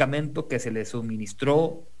medicamento que se les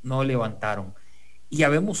suministró no levantaron, y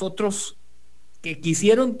habemos otros que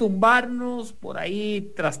quisieron tumbarnos, por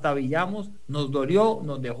ahí trastabillamos, nos dolió,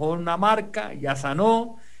 nos dejó una marca, ya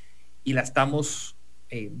sanó y la estamos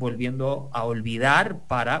volviendo a olvidar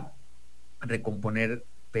para recomponer,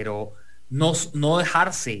 pero no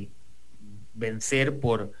dejarse vencer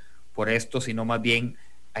por esto, sino más bien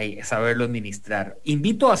saberlo administrar.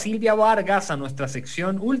 Invito a Silvia Vargas a nuestra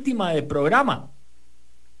sección última del programa.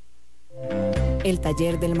 El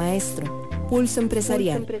taller del maestro, Pulso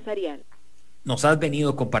Empresarial. Nos has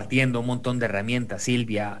venido compartiendo un montón de herramientas,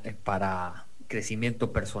 Silvia, para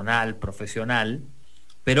crecimiento personal, profesional,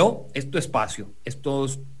 pero es tu espacio, esto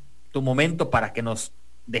es tu momento para que nos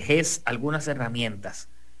dejes algunas herramientas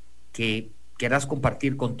que quieras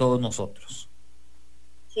compartir con todos nosotros.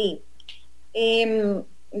 Sí,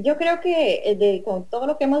 yo creo que con todo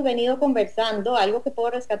lo que hemos venido conversando, algo que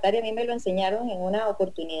puedo rescatar, y a mí me lo enseñaron en una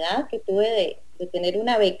oportunidad que tuve de tener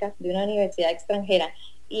una beca de una universidad extranjera,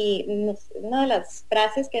 y una de las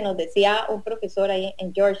frases que nos decía un profesor ahí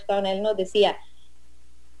en Georgetown, él nos decía,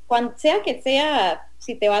 cuando sea que sea,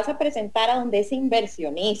 si te vas a presentar a donde ese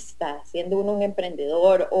inversionista, siendo uno un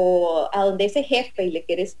emprendedor, o a donde ese jefe y le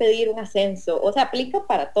quieres pedir un ascenso, o sea, aplica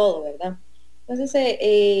para todo, ¿verdad? Entonces,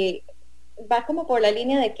 va como por la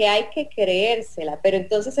línea de que hay que creérsela, pero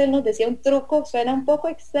entonces él nos decía un truco, suena un poco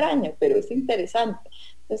extraño, pero es interesante.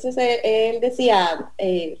 Entonces él decía,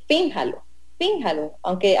 fínjalo,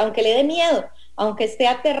 aunque le dé miedo, aunque esté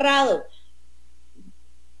aterrado,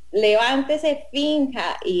 levántese,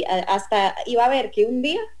 finja, y hasta iba a ver que un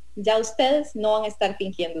día ya ustedes no van a estar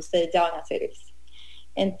fingiendo, ustedes ya van a hacer eso.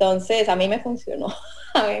 Entonces a mí me funcionó,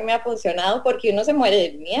 a mí me ha funcionado porque uno se muere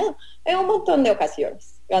del miedo en un montón de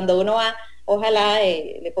ocasiones. Cuando uno va, ojalá,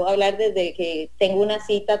 le puedo hablar desde que tengo una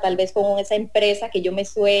cita tal vez con esa empresa que yo me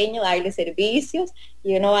sueño, darle servicios,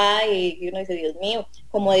 y uno va y uno dice, Dios mío,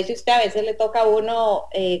 como dice usted, a veces le toca a uno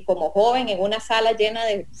como joven en una sala llena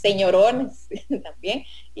de señorones también,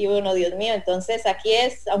 y uno, Dios mío, entonces aquí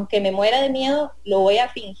es, aunque me muera de miedo, lo voy a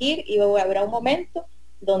fingir y habrá un momento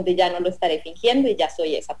donde ya no lo estaré fingiendo y ya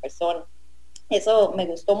soy esa persona. Eso me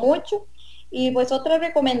gustó mucho. Y pues otra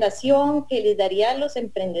recomendación que les daría a los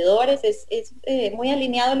emprendedores es muy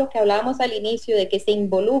alineado a lo que hablábamos al inicio, de que se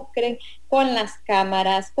involucren con las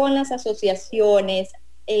cámaras, con las asociaciones,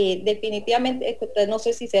 definitivamente, no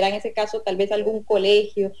sé si será en ese caso tal vez algún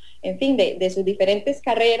colegio, en fin, de sus diferentes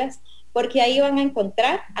carreras, porque ahí van a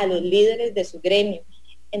encontrar a los líderes de su gremio.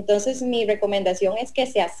 Entonces mi recomendación es que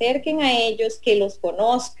se acerquen a ellos, que los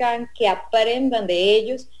conozcan, que aprendan de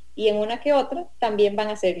ellos, y en una que otra también van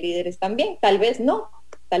a ser líderes también. Tal vez no,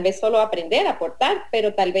 tal vez solo aprender, aportar,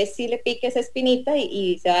 pero tal vez sí le pique esa espinita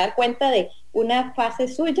y se va a dar cuenta de una fase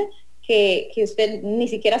suya que usted ni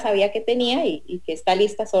siquiera sabía que tenía y que está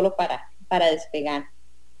lista solo para despegar.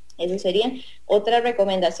 Eso sería. Otra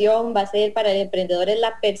recomendación va a ser para el emprendedor es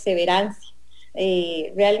la perseverancia.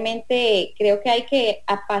 Realmente creo que hay que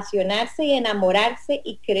apasionarse y enamorarse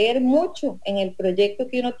y creer mucho en el proyecto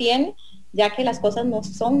que uno tiene, ya que las cosas no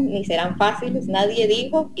son ni serán fáciles, nadie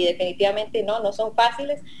dijo, y definitivamente no son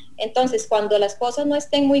fáciles. Entonces, cuando las cosas no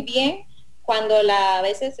estén muy bien, cuando a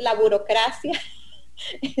veces la burocracia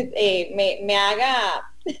me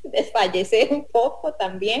haga desfallecer un poco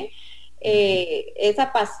también,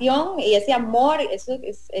 esa pasión y ese amor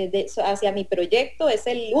hacia mi proyecto es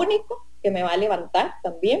el único que me va a levantar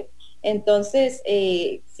también. Entonces,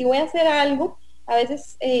 si voy a hacer algo, a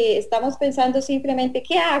veces estamos pensando simplemente,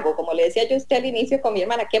 ¿qué hago? Como le decía yo a usted al inicio con mi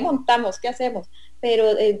hermana, ¿qué montamos? ¿Qué hacemos?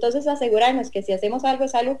 Pero entonces asegurarnos que si hacemos algo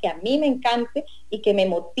es algo que a mí me encante y que me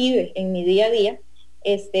motive en mi día a día.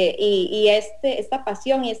 Esta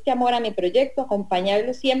pasión y este amor a mi proyecto,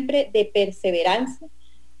 acompañarlo siempre de perseverancia,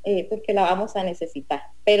 porque la vamos a necesitar.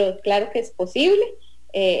 Pero claro que es posible,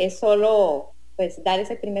 es solo pues dar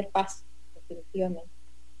ese primer paso, definitivamente.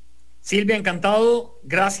 Silvia, encantado.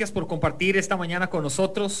 Gracias por compartir esta mañana con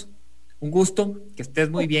nosotros. Un gusto, que estés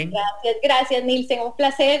muy bien. Gracias, Nilsen. Un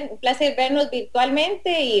placer vernos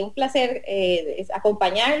virtualmente y un placer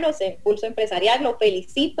acompañarlos en Pulso Empresarial. Lo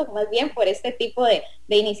felicito más bien por este tipo de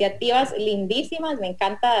iniciativas lindísimas. Me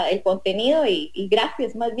encanta el contenido y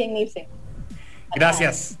gracias más bien, Nilsen.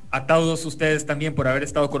 Gracias a todos ustedes también por haber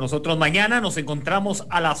estado con nosotros. Mañana nos encontramos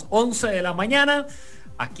a las 11 de la mañana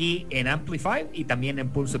aquí en Amplify y también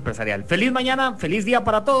en Pulso Empresarial. Feliz mañana, feliz día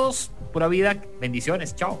para todos. Pura vida,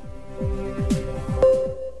 bendiciones, chao.